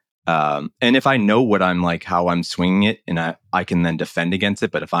change. And if I know what I'm how I'm swinging it, and I can then defend against it.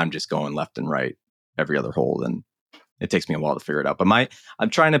 But if I'm just going left and right every other hole, then it takes me a while to figure it out. But I'm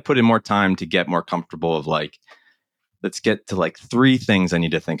trying to put in more time to get more comfortable of let's get to 3 things I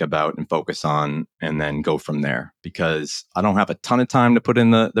need to think about and focus on, and then go from there. Because I don't have a ton of time to put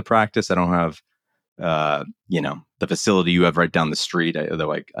in the practice. I don't have, the facility you have right down the street.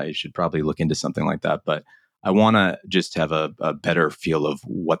 Although I should probably look into something like that. But I want to just have a better feel of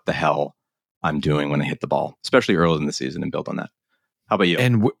what the hell I'm doing when I hit the ball, especially early in the season, and build on that. How about you?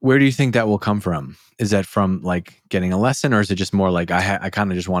 And where do you think that will come from? Is that from getting a lesson, or is it just more I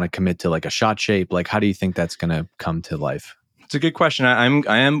kind of just want to commit to a shot shape? How do you think that's going to come to life? It's a good question. I am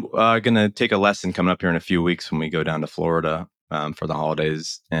going to take a lesson coming up here in a few weeks when we go down to Florida for the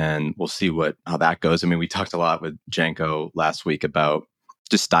holidays, and we'll see how that goes. I mean, we talked a lot with Janko last week about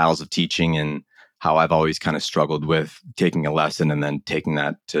just styles of teaching and how I've always kind of struggled with taking a lesson and then taking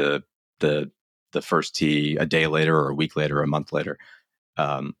that to the first tee a day later or a week later or a month later.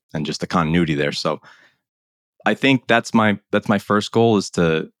 And just the continuity there. So I think that's my first goal, is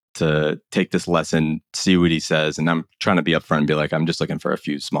to take this lesson, see what he says. And I'm trying to be upfront and be I'm just looking for a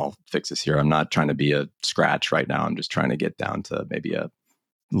few small fixes here. I'm not trying to be a scratch right now. I'm just trying to get down to maybe a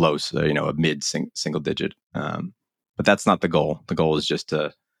low, a mid single digit. But that's not the goal. The goal is just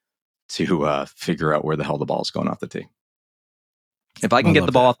to figure out where the hell the ball is going off the tee. If I can get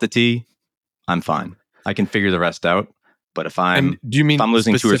the ball off the tee, I'm fine. I can figure the rest out. But if I'm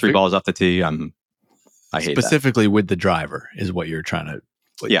losing 2 or 3 balls off the tee, I hate specifically with the driver is what you're trying to,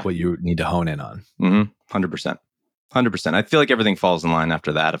 what you need to hone in on. 100%. I feel like everything falls in line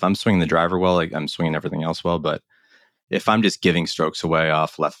after that. If I'm swinging the driver well, I'm swinging everything else well. But if I'm just giving strokes away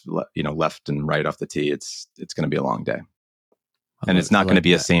off left and right off the tee, it's going to be a long day, and it's not going to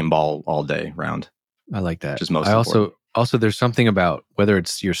be a same ball all day round. I like that. Which is most important. Also there's something about whether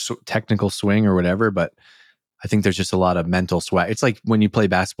it's your technical swing or whatever, but I think there's just a lot of mental swag. It's like when you play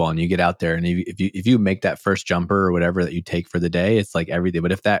basketball and you get out there, and if you make that first jumper or whatever that you take for the day, it's everything.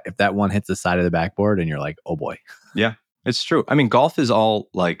 But if that one hits the side of the backboard and you're oh boy. Yeah, it's true. I mean, golf is all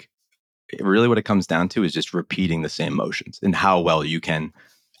really what it comes down to is just repeating the same motions and how well you can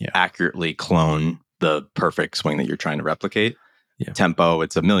accurately clone the perfect swing that you're trying to replicate. Yeah. Tempo,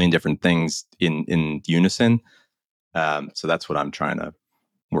 it's a million different things in unison. So that's what I'm trying to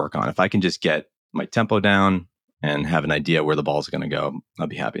work on. If I can just get my tempo down and have an idea where the ball's going to go, I'll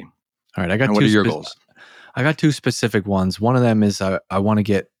be happy. All right, I got what are your goals? I got 2 specific ones. One of them is I want to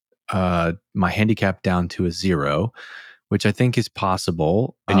get my handicap down to a 0, which I think is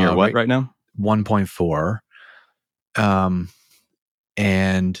possible. And you're what right now? 1.4.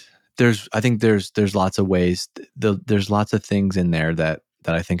 And there's lots of ways. There's lots of things in there that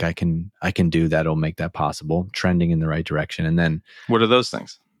I think I can do that'll make that possible, trending in the right direction. And then what are those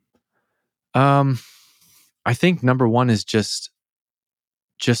things? I think number one is just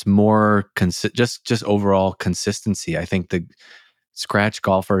more just overall consistency. I think the scratch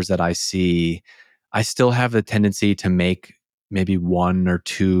golfers that I see, I still have the tendency to make maybe 1 or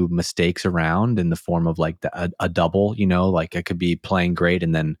 2 mistakes around in the form of a double, I could be playing great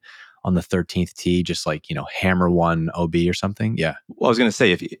and then on the 13th tee, just hammer one OB or something. Yeah. Well, I was going to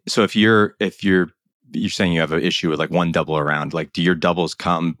say, if you're saying you have an issue with one double around, do your doubles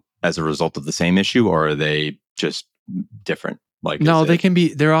come as a result of the same issue, or are they just different? No,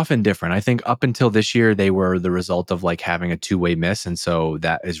 they're often different. I think up until this year, they were the result of having a 2-way miss. And so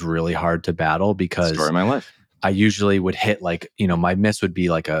that is really hard to battle because story of my life. I usually would hit my miss would be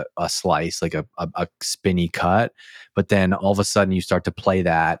a slice, a spinny cut. But then all of a sudden you start to play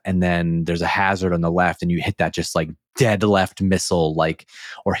that, and then there's a hazard on the left and you hit that just dead left missile,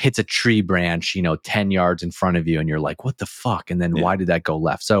 or hits a tree branch, 10 yards in front of you. And you're what the fuck? And then why did that go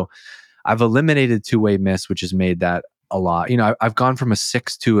left? So I've eliminated 2-way miss, which has made that a lot. You know, I've gone from a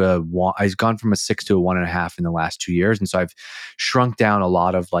 6 to a 1. I've gone from a 6 to a 1.5 in the last 2 years, and so I've shrunk down a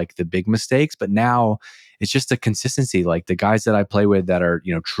lot of like the big mistakes. But now it's just a consistency. Like the guys that I play with that are,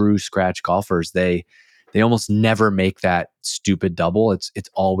 you know, true scratch golfers, they almost never make that stupid double. It's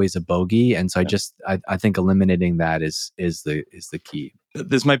always a bogey, and so I think eliminating that is the key.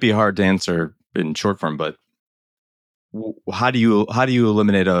 This might be hard to answer in short form, but how do you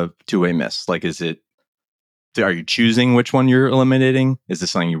eliminate a two-way miss? Like, are you choosing which one you're eliminating? Is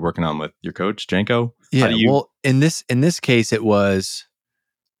this something you're working on with your coach, Janko? Yeah. Well, in this case, it was,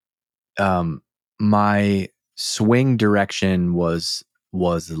 my swing direction was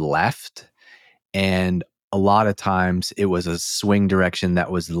left, and a lot of times it was a swing direction that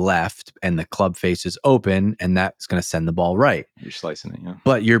was left, and the club face is open, and that's going to send the ball right. You're slicing it, yeah.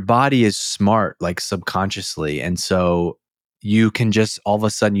 But your body is smart, like subconsciously, and so you can just all of a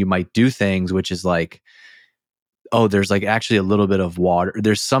sudden you might do things which is like, oh, there's like actually a little bit of water.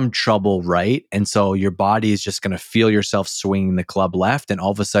 There's some trouble, right? And so your body is just going to feel yourself swinging the club left. And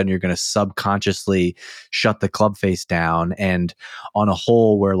all of a sudden you're going to subconsciously shut the club face down. And on a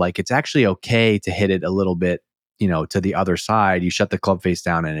hole where like it's actually okay to hit it a little bit, you know, to the other side, you shut the club face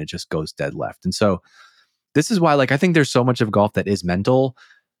down and it just goes dead left. And so this is why, like, I think there's so much of golf that is mental,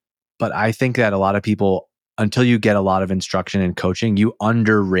 but I think that a lot of people, until you get a lot of instruction and coaching, you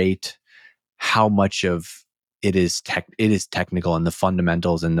underrate how much of it is technical and the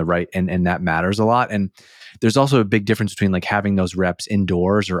fundamentals and the right, and that matters a lot. And there's also a big difference between like having those reps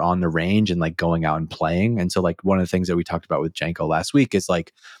indoors or on the range and like going out and playing. And so like one of the things that we talked about with Janko last week is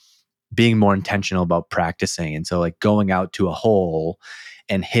like being more intentional about practicing. And so like going out to a hole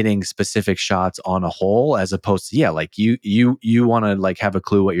and hitting specific shots on a hole, as opposed to, yeah, like you want to like have a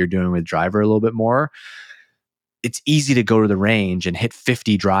clue what you're doing with driver a little bit more. It's easy to go to the range and hit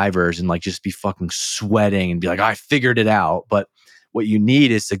 50 drivers and like just be fucking sweating and be like, I figured it out. But what you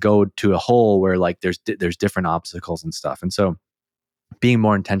need is to go to a hole where like there's different obstacles and stuff. And so being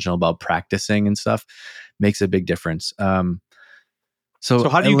more intentional about practicing and stuff makes a big difference. So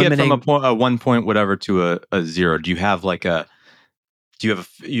how do you get from a 1 point whatever to a 0? Do you have like you have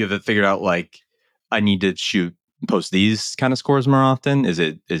it figured out, like, I need to post these kind of scores more often? Is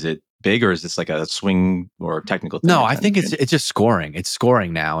it big, or is this like a swing or technical thing? No, I think it's just scoring. It's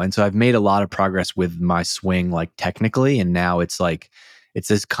scoring now. And so I've made a lot of progress with my swing, like technically. And now it's like, it's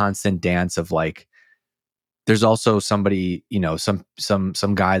this constant dance of like, there's also somebody, you know, some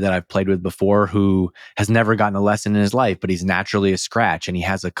guy that I've played with before who has never gotten a lesson in his life, but he's naturally a scratch and he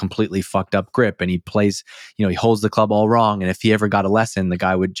has a completely fucked up grip and he plays, you know, he holds the club all wrong. And if he ever got a lesson,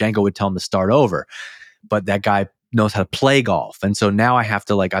 Janko would tell him to start over. But that guy knows how to play golf. And so now I have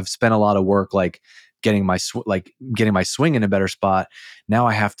to, like, I've spent a lot of work like getting my swing in a better spot. Now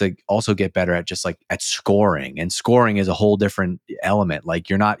I have to also get better at just like at scoring, and scoring is a whole different element. Like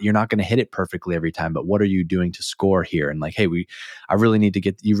you're not going to hit it perfectly every time, but what are you doing to score here? And like, hey, you really need to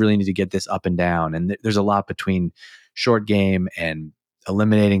get this up and down. And there's a lot between short game and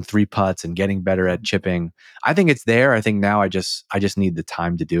eliminating 3 putts and getting better at chipping. I think it's there. I think now I just need the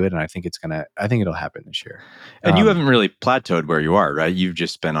time to do it. And I think it'll happen this year. And you haven't really plateaued where you are, right? You've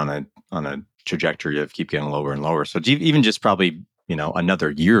just been on a trajectory of keep getting lower and lower. So even just probably, you know, another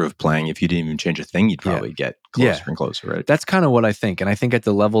year of playing, if you didn't even change a thing, you'd probably get closer and closer, right? That's kind of what I think. And I think at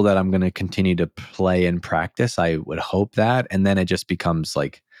the level that I'm going to continue to play and practice, I would hope that. And then it just becomes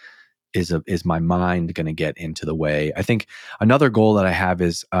like, is my mind going to get into the way? I think another goal that I have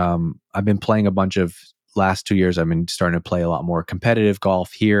is I've been playing a bunch of last 2 years. I've been starting to play a lot more competitive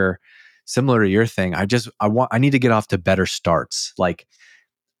golf here, similar to your thing. I need to get off to better starts. Like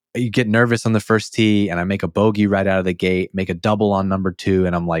you get nervous on the first tee and I make a bogey right out of the gate, make a double on number 2.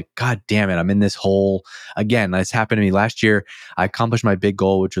 And I'm like, God damn it, I'm in this hole again. This happened to me last year. I accomplished my big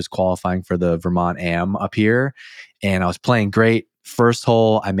goal, which was qualifying for the Vermont Am up here. And I was playing great. First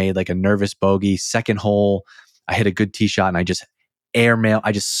hole, I made like a nervous bogey. Second hole, I hit a good tee shot and I just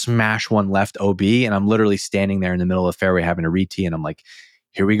smash one left OB. And I'm literally standing there in the middle of the fairway having to re-tee. And I'm like,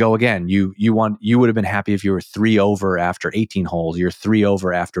 here we go again. You would have been happy if you were 3 over after 18 holes. You're 3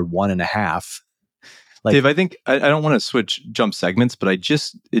 over after 1.5. Like, Dave, I think I don't want to jump segments, but it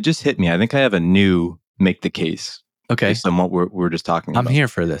just hit me. I think I have a new make the case. Okay. Based on what we're just talking about. I'm here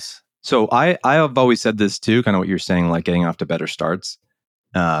for this. So I have always said this too, kind of what you're saying, like getting off to better starts.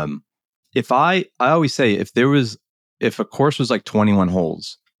 If I always say if a course was like 21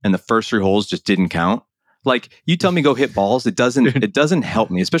 holes and the first 3 holes just didn't count, like you tell me go hit balls, it doesn't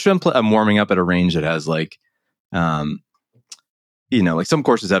help me, especially when I'm warming up at a range that has like, like some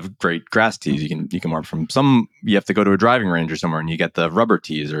courses have great grass tees. You can warm from. Some you have to go to a driving range or somewhere and you get the rubber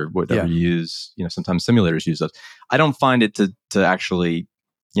tees or whatever you use. Sometimes simulators use those. I don't find it to actually,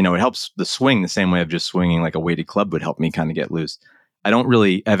 it helps the swing the same way of just swinging like a weighted club would help me kind of get loose. I don't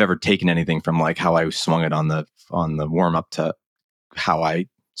really have ever taken anything from like how I swung it on the warm up to how I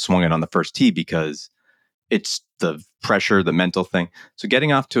swung it on the first tee, because it's the pressure, the mental thing. So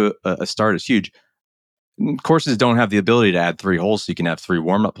getting off to a start is huge. Courses don't have the ability to add 3 holes, so you can have 3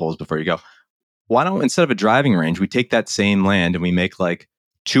 warm-up holes before you go. Why don't, instead of a driving range, we take that same land and we make like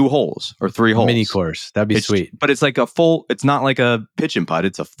 2 holes or 3 holes? Mini course. That'd be sweet. But it's like it's not like a pitch and putt.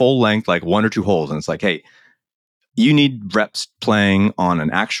 It's a full length, like 1 or 2 holes. And it's like, hey, you need reps playing on an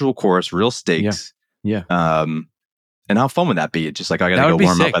actual course, real stakes. Yeah. And how fun would that be? It's just like, I got to go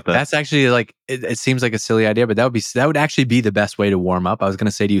warm up at the... That's actually like, it seems like a silly idea, but that would actually be the best way to warm up. I was going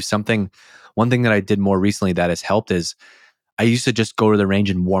to say to you one thing that I did more recently that has helped is I used to just go to the range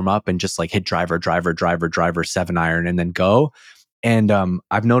and warm up and just like hit driver, 7-iron and then go. And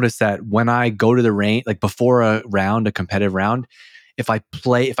I've noticed that when I go to the range, like before a competitive round, if I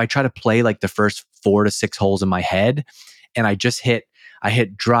try to play like the first 4 to 6 holes in my head and I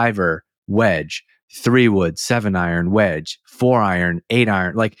hit driver, wedge, 3-wood, 7-iron, wedge, 4-iron,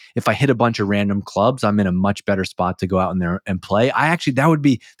 8-iron. Like if I hit a bunch of random clubs, I'm in a much better spot to go out in there and play. That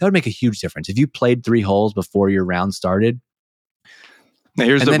would make a huge difference. If you played 3 holes before your round started. Now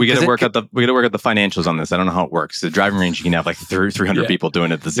we got to work out the financials on this. I don't know how it works. The driving range, you can have like 300 people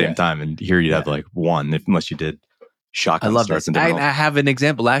doing it at the same time, and here you'd have like 1 unless you did shotgun. I love this. I have an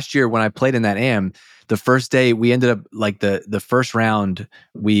example. Last year when I played in that AM, the first day we ended up like the first round,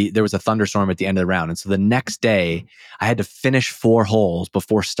 there was a thunderstorm at the end of the round. And so the next day I had to finish 4 holes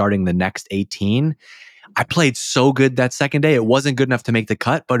before starting the next 18. I played so good that second day. It wasn't good enough to make the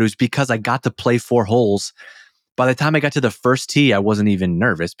cut, but it was because I got to play 4 holes. By the time I got to the first tee, I wasn't even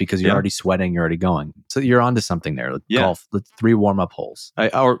nervous because you're already sweating, you're already going. So you're onto something there. Golf, 3 warm-up holes.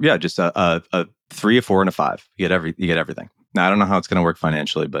 Just a 3, a 4, and a 5. You get everything. Now I don't know how it's going to work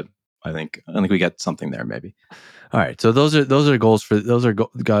financially, but I think we get something there maybe. All right, so those are goals for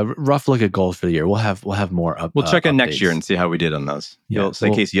rough look at goals for the year. We'll have more up. We'll check in next year and see how we did on those.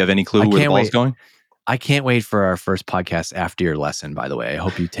 Casey, you have any clue where the ball's going? I can't wait for our first podcast after your lesson. By the way, I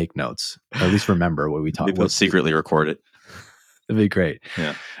hope you take notes, or at least remember what we talked about. We'll secretly record it. That'd be great.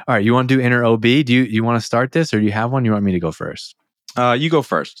 Yeah. All right, you want to do inner OB? Do you want to start this, or do you have one? You want me to go first? You go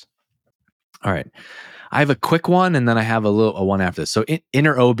first. All right. I have a quick one, and then I have a one after this. So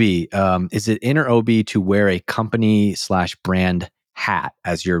inner OB, is it inner OB to wear a company/brand hat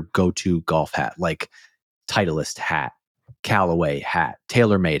as your go-to golf hat, like Titleist hat, Callaway hat,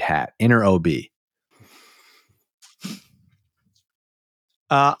 TaylorMade hat, inner OB?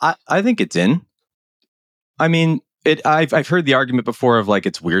 I think it's in. I mean, I've heard the argument before of like,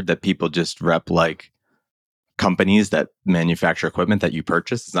 it's weird that people just rep like companies that manufacture equipment that you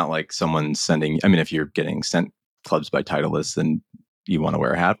purchase. It's not like someone's sending. I mean, if you're getting sent clubs by Titleist and you want to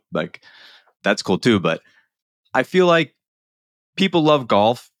wear a hat, like that's cool too. But I feel like people love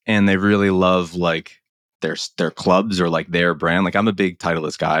golf and they really love like their clubs or like their brand. Like I'm a big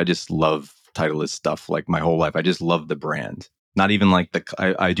Titleist guy. I just love Titleist stuff like my whole life. I just love the brand. Not even like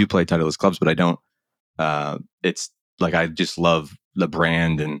I do play Titleist clubs, but I don't. It's like I just love the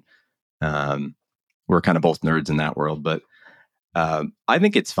brand, and we're kind of both nerds in that world. But I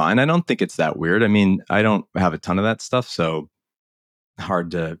think it's fine. I don't think it's that weird. I mean, I don't have a ton of that stuff, so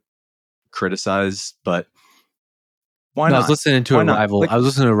hard to criticize. But why not? I was listening to I was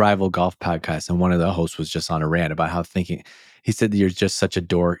listening to a rival golf podcast, and one of the hosts was just on a rant about how he said that you're just such a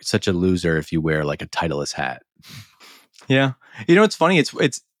dork, such a loser if you wear like a Titleist hat. Yeah. It's funny.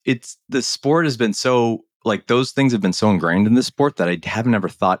 It's the sport has been so like those things have been so ingrained in the sport that I haven't ever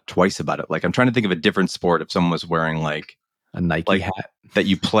thought twice about it. Like I'm trying to think of a different sport if someone was wearing like a Nike hat that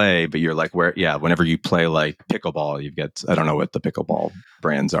you play, but you're like whenever you play like pickleball, you get, I don't know what the pickleball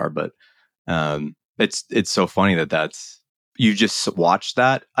brands are, but it's so funny that's you just watch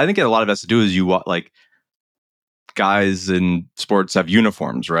that. I think a lot of it has to do is you watch like guys in sports have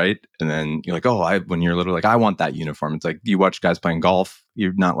uniforms, right? And then you're like, when you're literally like, I want that uniform. It's like you watch guys playing golf.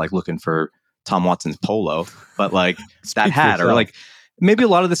 You're not like looking for Tom Watson's polo, but like that hat or like maybe a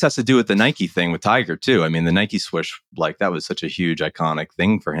lot of this has to do with the Nike thing with Tiger too. I mean, the Nike swoosh, like that was such a huge iconic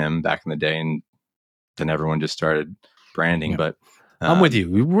thing for him back in the day. And then everyone just started branding, but I'm with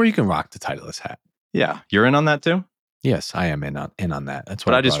you. Where you can rock the Titleist hat. Yeah. You're in on that too? Yes, I am in on that. That's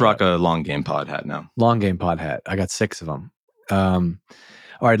what. But I just rock a long game pod hat now. Long game pod hat. I got 6 of them. All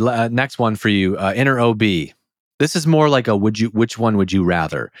right, next one for you. Inner OB. This is more like a which one would you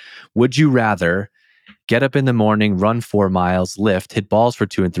rather? Would you rather get up in the morning, run 4 miles, lift, hit balls for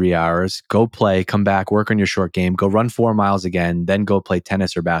 2 and 3 hours, go play, come back, work on your short game, go run 4 miles again, then go play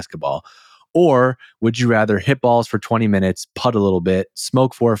tennis or basketball? Or would you rather hit balls for 20 minutes, putt a little bit,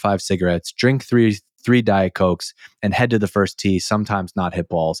 smoke 4 or 5 cigarettes, drink three Diet Cokes, and head to the first tee, sometimes not hit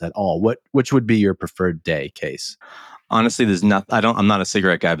balls at all? Which would be your preferred day, Case? Honestly, I'm not a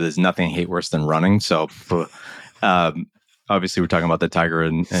cigarette guy, but there's nothing I hate worse than running. So, obviously, we're talking about the Tiger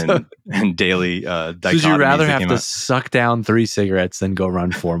and daily dichotomies. Would you rather have to suck down 3 cigarettes than go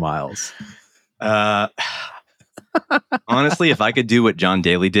run 4 miles? Honestly, if I could do what John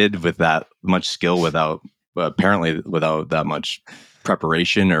Daly did with that much skill, apparently without that much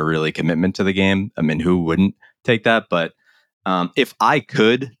preparation or really commitment to the game, I mean, who wouldn't take that? But if I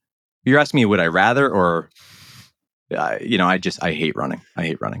could, you're asking me, would I rather, or I hate running. I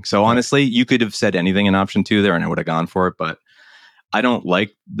hate running. So honestly, you could have said anything in option 2 there, and I would have gone for it. But I don't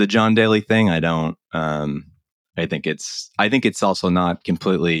like the John Daly thing. I don't. I think it's also not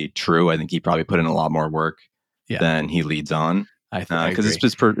completely true. I think he probably put in a lot more work than he leads on. Because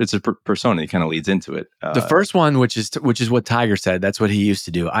it's a persona. He kind of leads into it. The first one, which is what Tiger said, that's what he used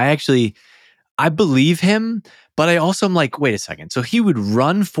to do. I believe him, but I also am like, wait a second. So he would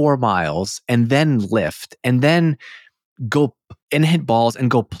run 4 miles and then lift and then go and hit balls and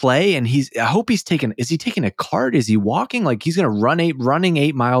go play. And I hope is he taking a cart? Is he walking? Like he's going to running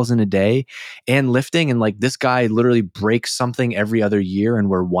 8 miles in a day and lifting. And like this guy literally breaks something every other year. And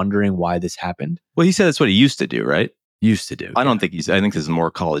we're wondering why this happened. Well, he said that's what he used to do, right? Used to do. I don't think I think there's more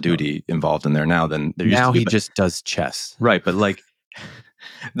Call of Duty involved in there now than there used to be. Now he just does chess. Right. But like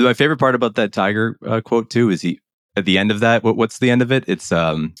my favorite part about that Tiger quote too is he, at the end of that, what's the end of it? It's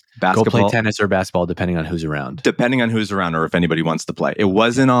basketball. Go play tennis or basketball, depending on who's around. Depending on who's around, or if anybody wants to play. It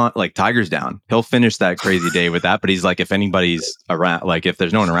wasn't on like Tiger's down. He'll finish that crazy day with that. But he's like, if anybody's around, like if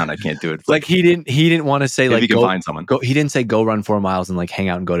there's no one around, I can't do it. Like he didn't want to say if like you can find someone. He didn't say go run 4 miles and like hang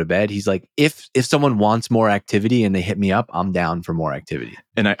out and go to bed. He's like, if someone wants more activity and they hit me up, I'm down for more activity.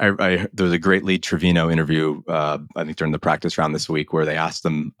 And I there was a great Lee Trevino interview, I think during the practice round this week, where they asked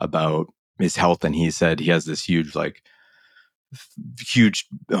him about his health, and he said he has this huge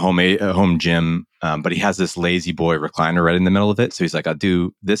home gym, but he has this lazy boy recliner right in the middle of it. So he's like, I'll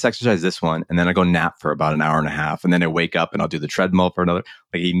do this exercise, this one, and then I go nap for about an hour and a half, and then I wake up and I'll do the treadmill for another.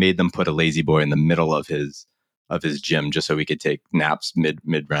 Like he made them put a lazy boy in the middle of his gym just so he could take naps mid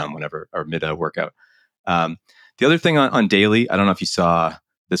round, whenever, or mid workout. The other thing on Daly, I don't know if you saw,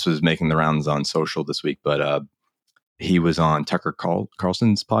 this was making the rounds on social this week, but he was on Tucker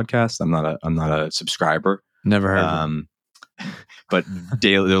Carlson's podcast. I'm not a subscriber. Never heard of him. But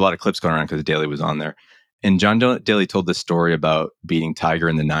Daly, there are a lot of clips going around because Daly was on there. And John Daly told this story about beating Tiger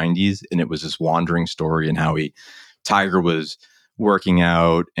in the 90s. And it was this wandering story, and how Tiger was working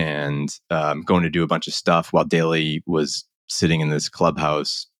out and going to do a bunch of stuff while Daly was sitting in this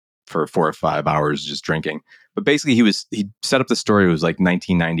clubhouse for 4 or 5 hours just drinking. But basically he set up the story. It was like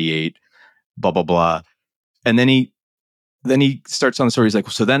 1998, blah, blah, blah. And then he starts on the story. He's like,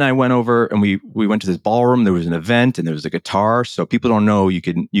 so then I went over and we went to this ballroom. There was an event and there was a guitar. So people don't know you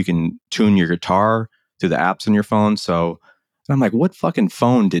can tune your guitar through the apps on your phone. So I'm like, what fucking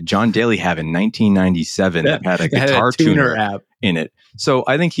phone did John Daly have in 1997 that had a guitar tuner app in it? So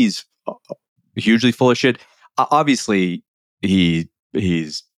I think he's hugely full of shit. Obviously, he's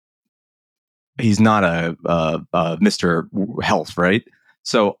not a Mr. Health, right?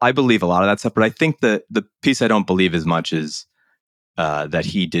 So I believe a lot of that stuff, but I think the piece I don't believe as much is that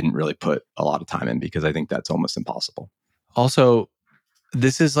he didn't really put a lot of time in, because I think that's almost impossible. Also,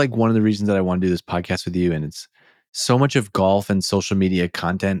 this is like one of the reasons that I want to do this podcast with you, and it's so much of golf and social media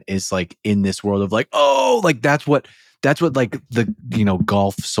content is like in this world of like, oh, like that's what like the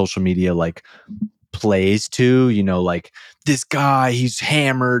golf social media like plays to, like this guy, he's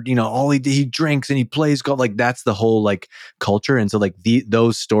hammered, all he drinks and he plays golf, like that's the whole like culture. And so like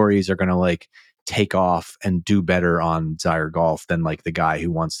those stories are gonna like take off and do better on Zyre Golf than like the guy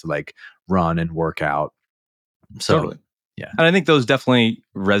who wants to like run and work out. So totally. Yeah. And I think those definitely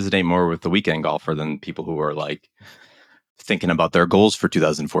resonate more with the weekend golfer than people who are like thinking about their goals for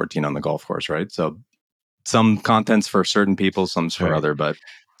 2014 on the golf course, right? So some content's for certain people, some's for other. But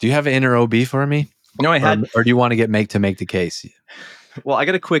do you have an inner OB for me? No, I had. Or do you want to make the case? Well, I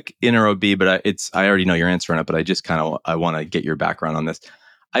got a quick inner OB, but I already know your answer on it. But I just I want to get your background on this.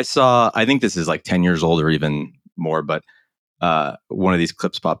 I think this is like 10 years old or even more, but one of these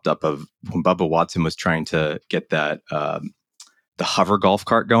clips popped up of when Bubba Watson was trying to get that the hover golf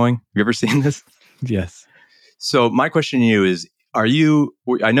cart going. Have you ever seen this? Yes. So my question to you is: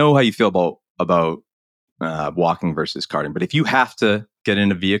 I know how you feel about walking versus karting, but if you have to get in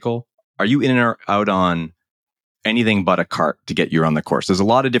a vehicle, are you in or out on anything but a cart to get you on the course? There's a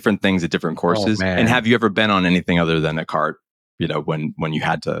lot of different things at different courses. man. And have you ever been on anything other than a cart, when you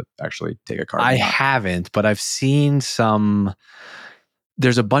had to actually take a cart? I haven't, but I've seen some.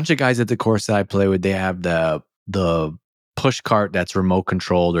 There's a bunch of guys at the course that I play with. They have the push cart that's remote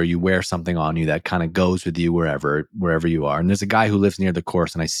controlled, or you wear something on you that kind of goes with you wherever you are. And there's a guy who lives near the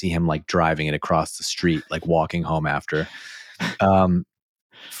course, and I see him like driving it across the street, like walking home after.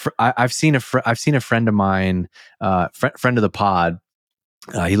 I've seen a friend of mine, friend of the pod.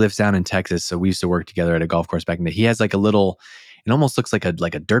 He lives down in Texas, so we used to work together at a golf course back in the day. He has like a little. It almost looks like a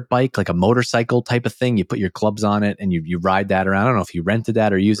dirt bike, like a motorcycle type of thing. You put your clubs on it and you ride that around. I don't know if you rented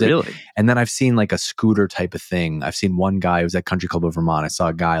that or use it. Really? And then I've seen like a scooter type of thing. I've seen one guy who was at Country Club of Vermont. I saw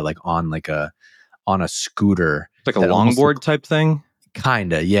a guy like on a scooter. Like a longboard type thing?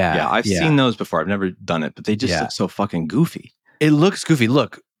 Kinda, yeah. Yeah, I've seen those before. I've never done it, but they just look so fucking goofy. It looks goofy.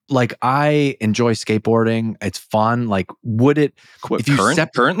 Look, like I enjoy skateboarding. It's fun. Like would it if you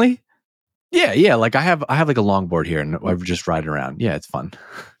currently? Yeah. Like I have like a longboard here, and I just ride around. Yeah, it's fun.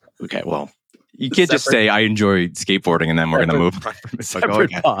 Okay, well, you can't just say I enjoy skateboarding and then we're going to move on from it.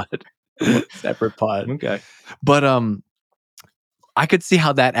 Separate pod. Separate pod. Okay, but I could see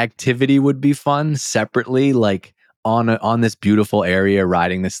how that activity would be fun separately, like on this beautiful area,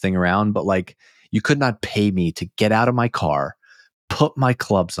 riding this thing around. But like, you could not pay me to get out of my car, put my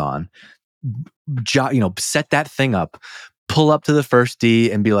clubs on, set that thing up, pull up to the first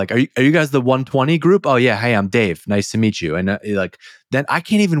D and be like, are you guys the 120 group? Oh yeah. Hey, I'm Dave. Nice to meet you. And then I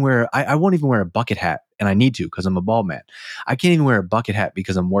can't even I won't even wear a bucket hat, and I need to, cause I'm a bald man. I can't even wear a bucket hat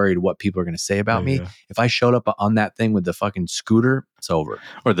because I'm worried what people are going to say about me. If I showed up on that thing with the fucking scooter, it's over.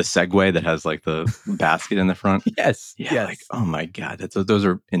 Or the Segway that has like the basket in the front. Yes. Yeah. Yes. Like, oh my God. Those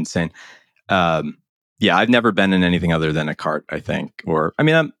are insane. Yeah. I've never been in anything other than a cart, I think.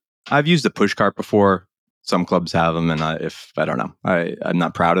 I've used a push cart before. Some clubs have them, and I don't know, I'm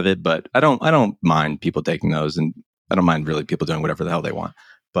not proud of it, but I don't mind people taking those, and I don't mind really people doing whatever the hell they want.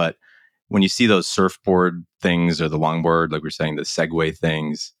 But when you see those surfboard things or the longboard, like we're saying, the Segway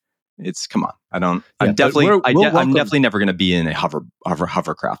things, it's come on. I'm definitely never going to be in a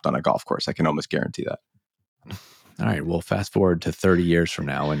hovercraft on a golf course. I can almost guarantee that. All right. Well, fast forward to 30 years from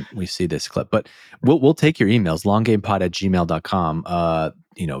now when we see this clip, but we'll take your emails, longgamepod@gmail.com.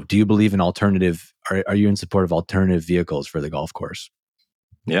 Do you believe in alternative? Are you in support of alternative vehicles for the golf course?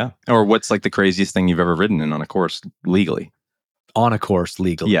 Yeah. Or what's like the craziest thing you've ever ridden in on a course legally? On a course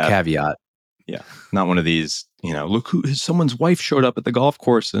legally, caveat. Yeah. Not one of these, look someone's wife showed up at the golf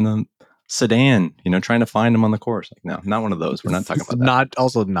course in a sedan, trying to find him on the course. Like, no, not one of those. We're not talking about that.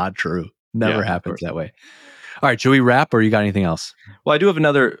 Not true. Never happens that way. All right, should we wrap, or you got anything else? Well, I do have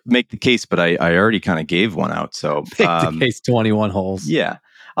another make the case, but I already kind of gave one out. So make the case, 21 holes. Yeah.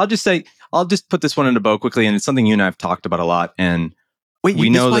 I'll just put this one in a bow quickly, and it's something you and I have talked about a lot. And wait, this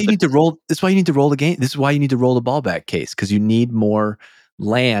is why you need to roll the game. This is why you need to roll the ball back case, because you need more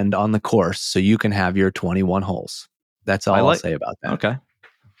land on the course so you can have your 21 holes. That's all I'll say about that.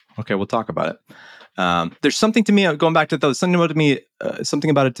 Okay, we'll talk about it. There's something to me, going back to those, something about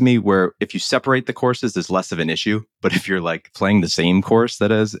it to me where if you separate the courses, there's less of an issue. But if you're like playing the same course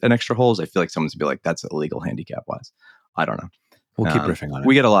that has an extra holes, I feel like someone's gonna be like, that's illegal handicap wise. I don't know. We'll keep riffing on it.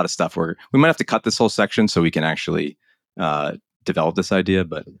 We get a lot of stuff where we might have to cut this whole section so we can actually develop this idea,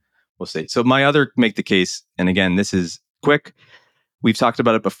 but we'll see. So my other make the case, and again, this is quick. We've talked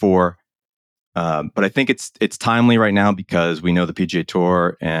about it before. But I think it's timely right now because we know the PGA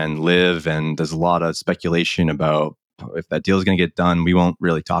Tour and LIV, and there's a lot of speculation about if that deal is going to get done. We won't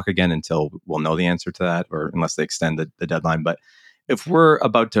really talk again until we'll know the answer to that, or unless they extend the deadline. But if we're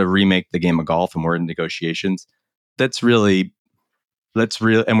about to remake the game of golf and we're in negotiations,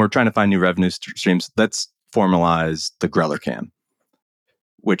 and we're trying to find new revenue streams. Let's formalize the Greller Cam,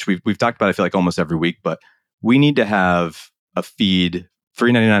 which we've talked about, I feel like almost every week, but we need to have a feed,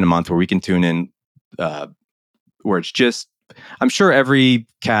 $3.99 a month, where we can tune in, where it's just, I'm sure every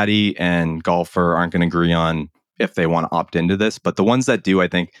caddy and golfer aren't going to agree on if they want to opt into this, but the ones that do, I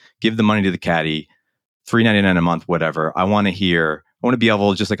think, give the money to the caddy, $3.99 a month, whatever. I want to be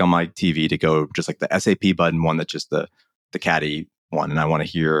able, just like on my TV, to go just like the SAP button one, that's just the caddy one. And I want to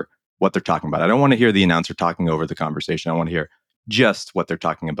hear what they're talking about. I don't want to hear the announcer talking over the conversation. I want to hear just what they're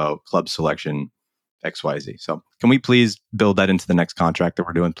talking about, club selection, XYZ. So can we please build that into the next contract that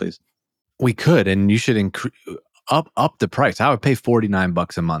we're doing, please? We could, and you should up the price. I would pay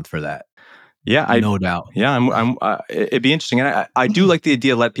 $49 a month for that. Yeah, no doubt. Yeah, it'd be interesting. And I do like the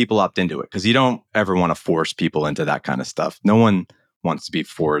idea, let people opt into it, because you don't ever want to force people into that kind of stuff. No one wants to be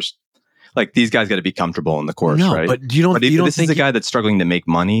forced. Like, these guys got to be comfortable in the course, right? But you don't This think is a guy that's struggling to make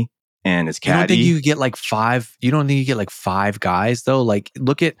money. and his You don't caddy. think you get like 5? You don't think you get like 5 guys though? Like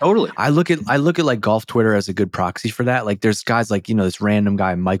look at Totally. I look at like golf Twitter as a good proxy for that. Like there's guys like, this random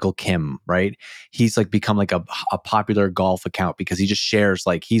guy, Michael Kim, right? He's like become like a popular golf account because he just shares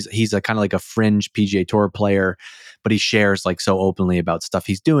like he's a kind of like a fringe PGA Tour player, but he shares like so openly about stuff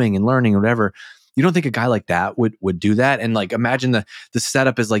he's doing and learning or whatever. You don't think a guy like that would do that? And like imagine the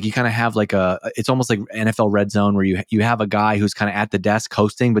setup is like you kind of have like it's almost like NFL Red Zone where you have a guy who's kind of at the desk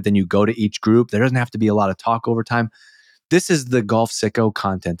hosting, but then you go to each group. There doesn't have to be a lot of talk over time. This is the golf sicko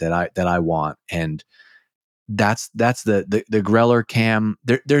content that I want, and that's the Greller Cam.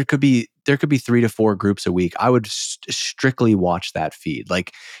 There could be 3 to 4 groups a week. I would strictly watch that feed.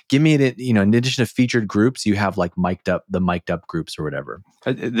 Like give me it. In addition to featured groups, you have like mic'd up groups or whatever.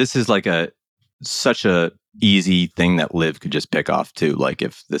 This is like such a easy thing that Liv could just pick off too. Like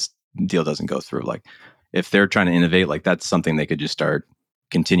if this deal doesn't go through, like if they're trying to innovate, like that's something they could just start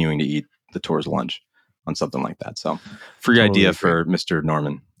continuing to eat the tour's lunch on something like that. So free Totally idea agree. for Mr.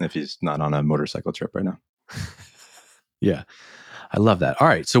 Norman if he's not on a motorcycle trip right now. Yeah, I love that. All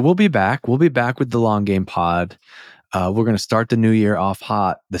right, so we'll be back. We'll be back with the Long Game Pod. We're going to start the new year off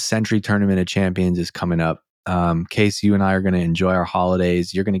hot. The Century Tournament of Champions is coming up. Case, you and I are going to enjoy our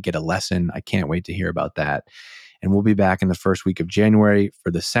holidays. You're going to get a lesson. I can't wait to hear about that. And we'll be back in the first week of January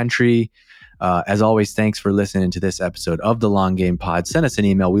for the Century. As always, thanks for listening to this episode of the Long Game Pod. Send us an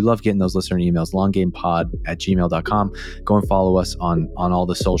email. We love getting those listener emails. longgamepod@gmail.com. Go and follow us on all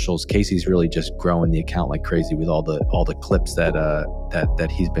the socials. Casey's really just growing the account like crazy with all the clips that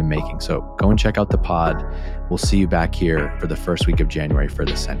he's been making. So go and check out the pod. We'll see you back here for the first week of January for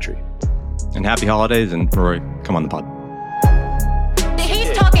the Century. And happy holidays. And Roy, come on the pod.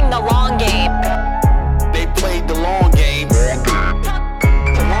 He's talking the long game. They played the long game.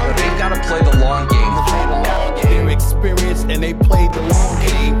 They've got to play the long game. Their experience and they played the long game.